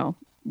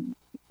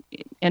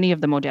 any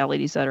of the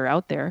modalities that are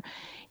out there,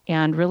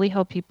 and really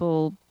help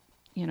people,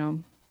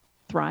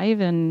 thrive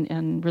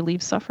and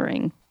relieve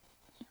suffering.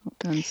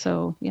 And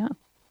so, yeah.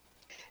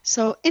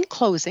 So in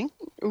closing,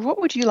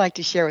 what would you like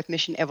to share with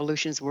Mission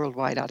Evolution's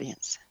worldwide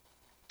audience?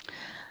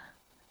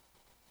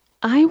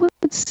 I would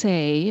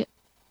say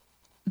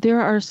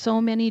there are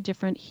so many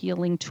different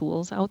healing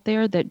tools out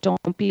there that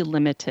don't be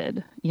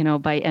limited,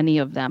 by any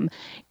of them.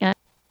 And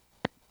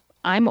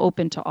I'm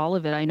open to all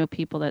of it. I know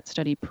people that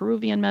study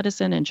Peruvian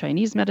medicine and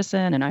Chinese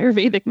medicine and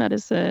Ayurvedic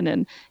medicine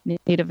and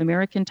Native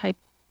American type.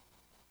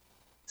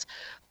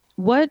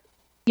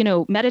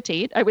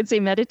 Meditate. I would say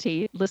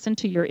meditate, listen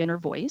to your inner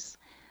voice,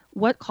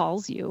 what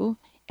calls you,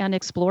 and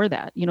explore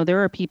that.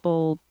 There are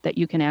people that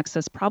you can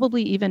access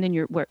probably even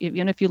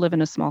even if you live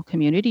in a small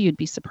community, you'd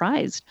be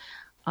surprised.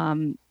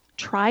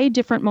 Try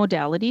different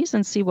modalities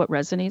and see what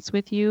resonates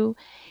with you,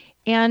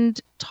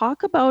 and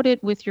talk about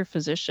it with your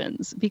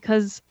physicians,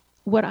 because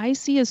what I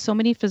see is so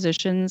many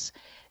physicians,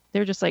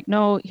 they're just like,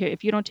 no, here,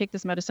 if you don't take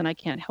this medicine, I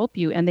can't help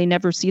you. And they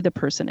never see the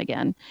person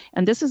again.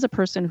 And this is a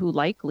person who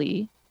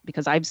likely,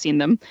 because I've seen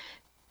them,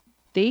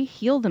 they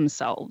heal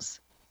themselves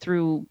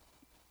through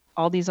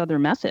all these other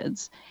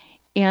methods.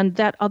 And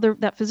that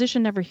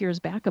physician never hears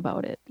back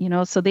about it,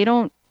 so they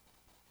don't,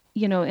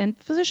 and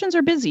physicians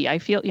are busy. I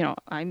feel,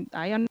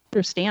 I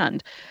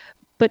understand,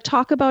 but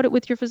talk about it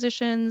with your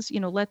physicians,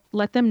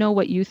 let them know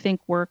what you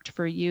think worked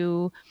for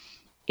you.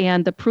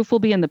 And the proof will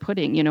be in the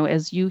pudding.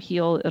 As you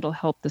heal, it'll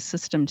help the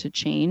system to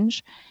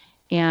change,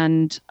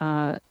 and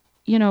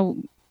be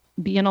in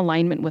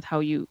alignment with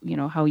how you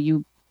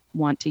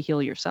want to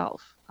heal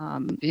yourself.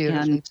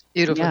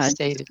 Beautifully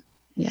stated.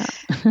 Yeah.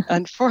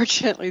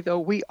 Unfortunately, though,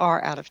 we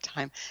are out of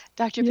time.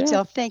 Dr.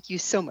 Patel, thank you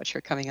so much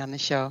for coming on the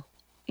show.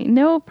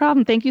 No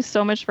problem. Thank you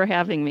so much for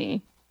having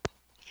me.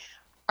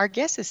 Our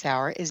guest this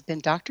hour has been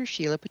Dr.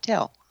 Sheila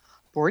Patel,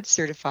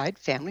 board-certified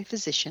family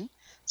physician,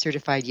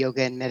 certified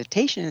yoga and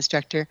meditation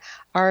instructor,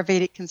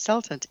 Ayurvedic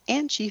consultant,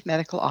 and chief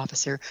medical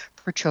officer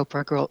for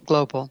Chopra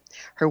Global.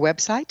 Her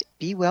website,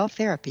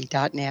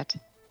 bewelltherapy.net.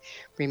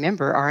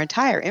 Remember, our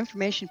entire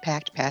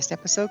information-packed past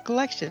episode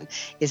collection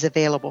is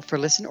available for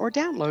listen or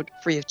download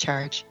free of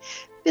charge.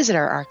 Visit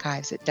our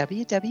archives at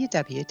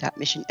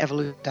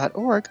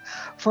www.missionevolution.org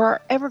for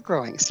our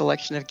ever-growing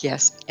selection of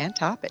guests and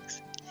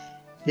topics.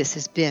 This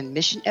has been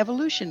Mission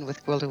Evolution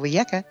with Gwilda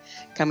Wiyaka,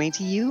 coming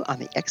to you on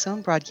the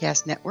X-Zone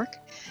Broadcast Network,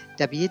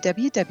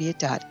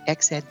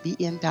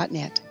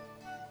 www.xzbn.net.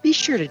 Be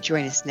sure to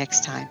join us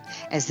next time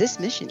as this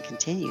mission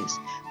continues,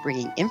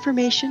 bringing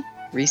information,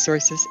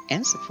 resources,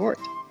 and support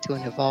to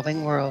an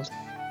evolving world.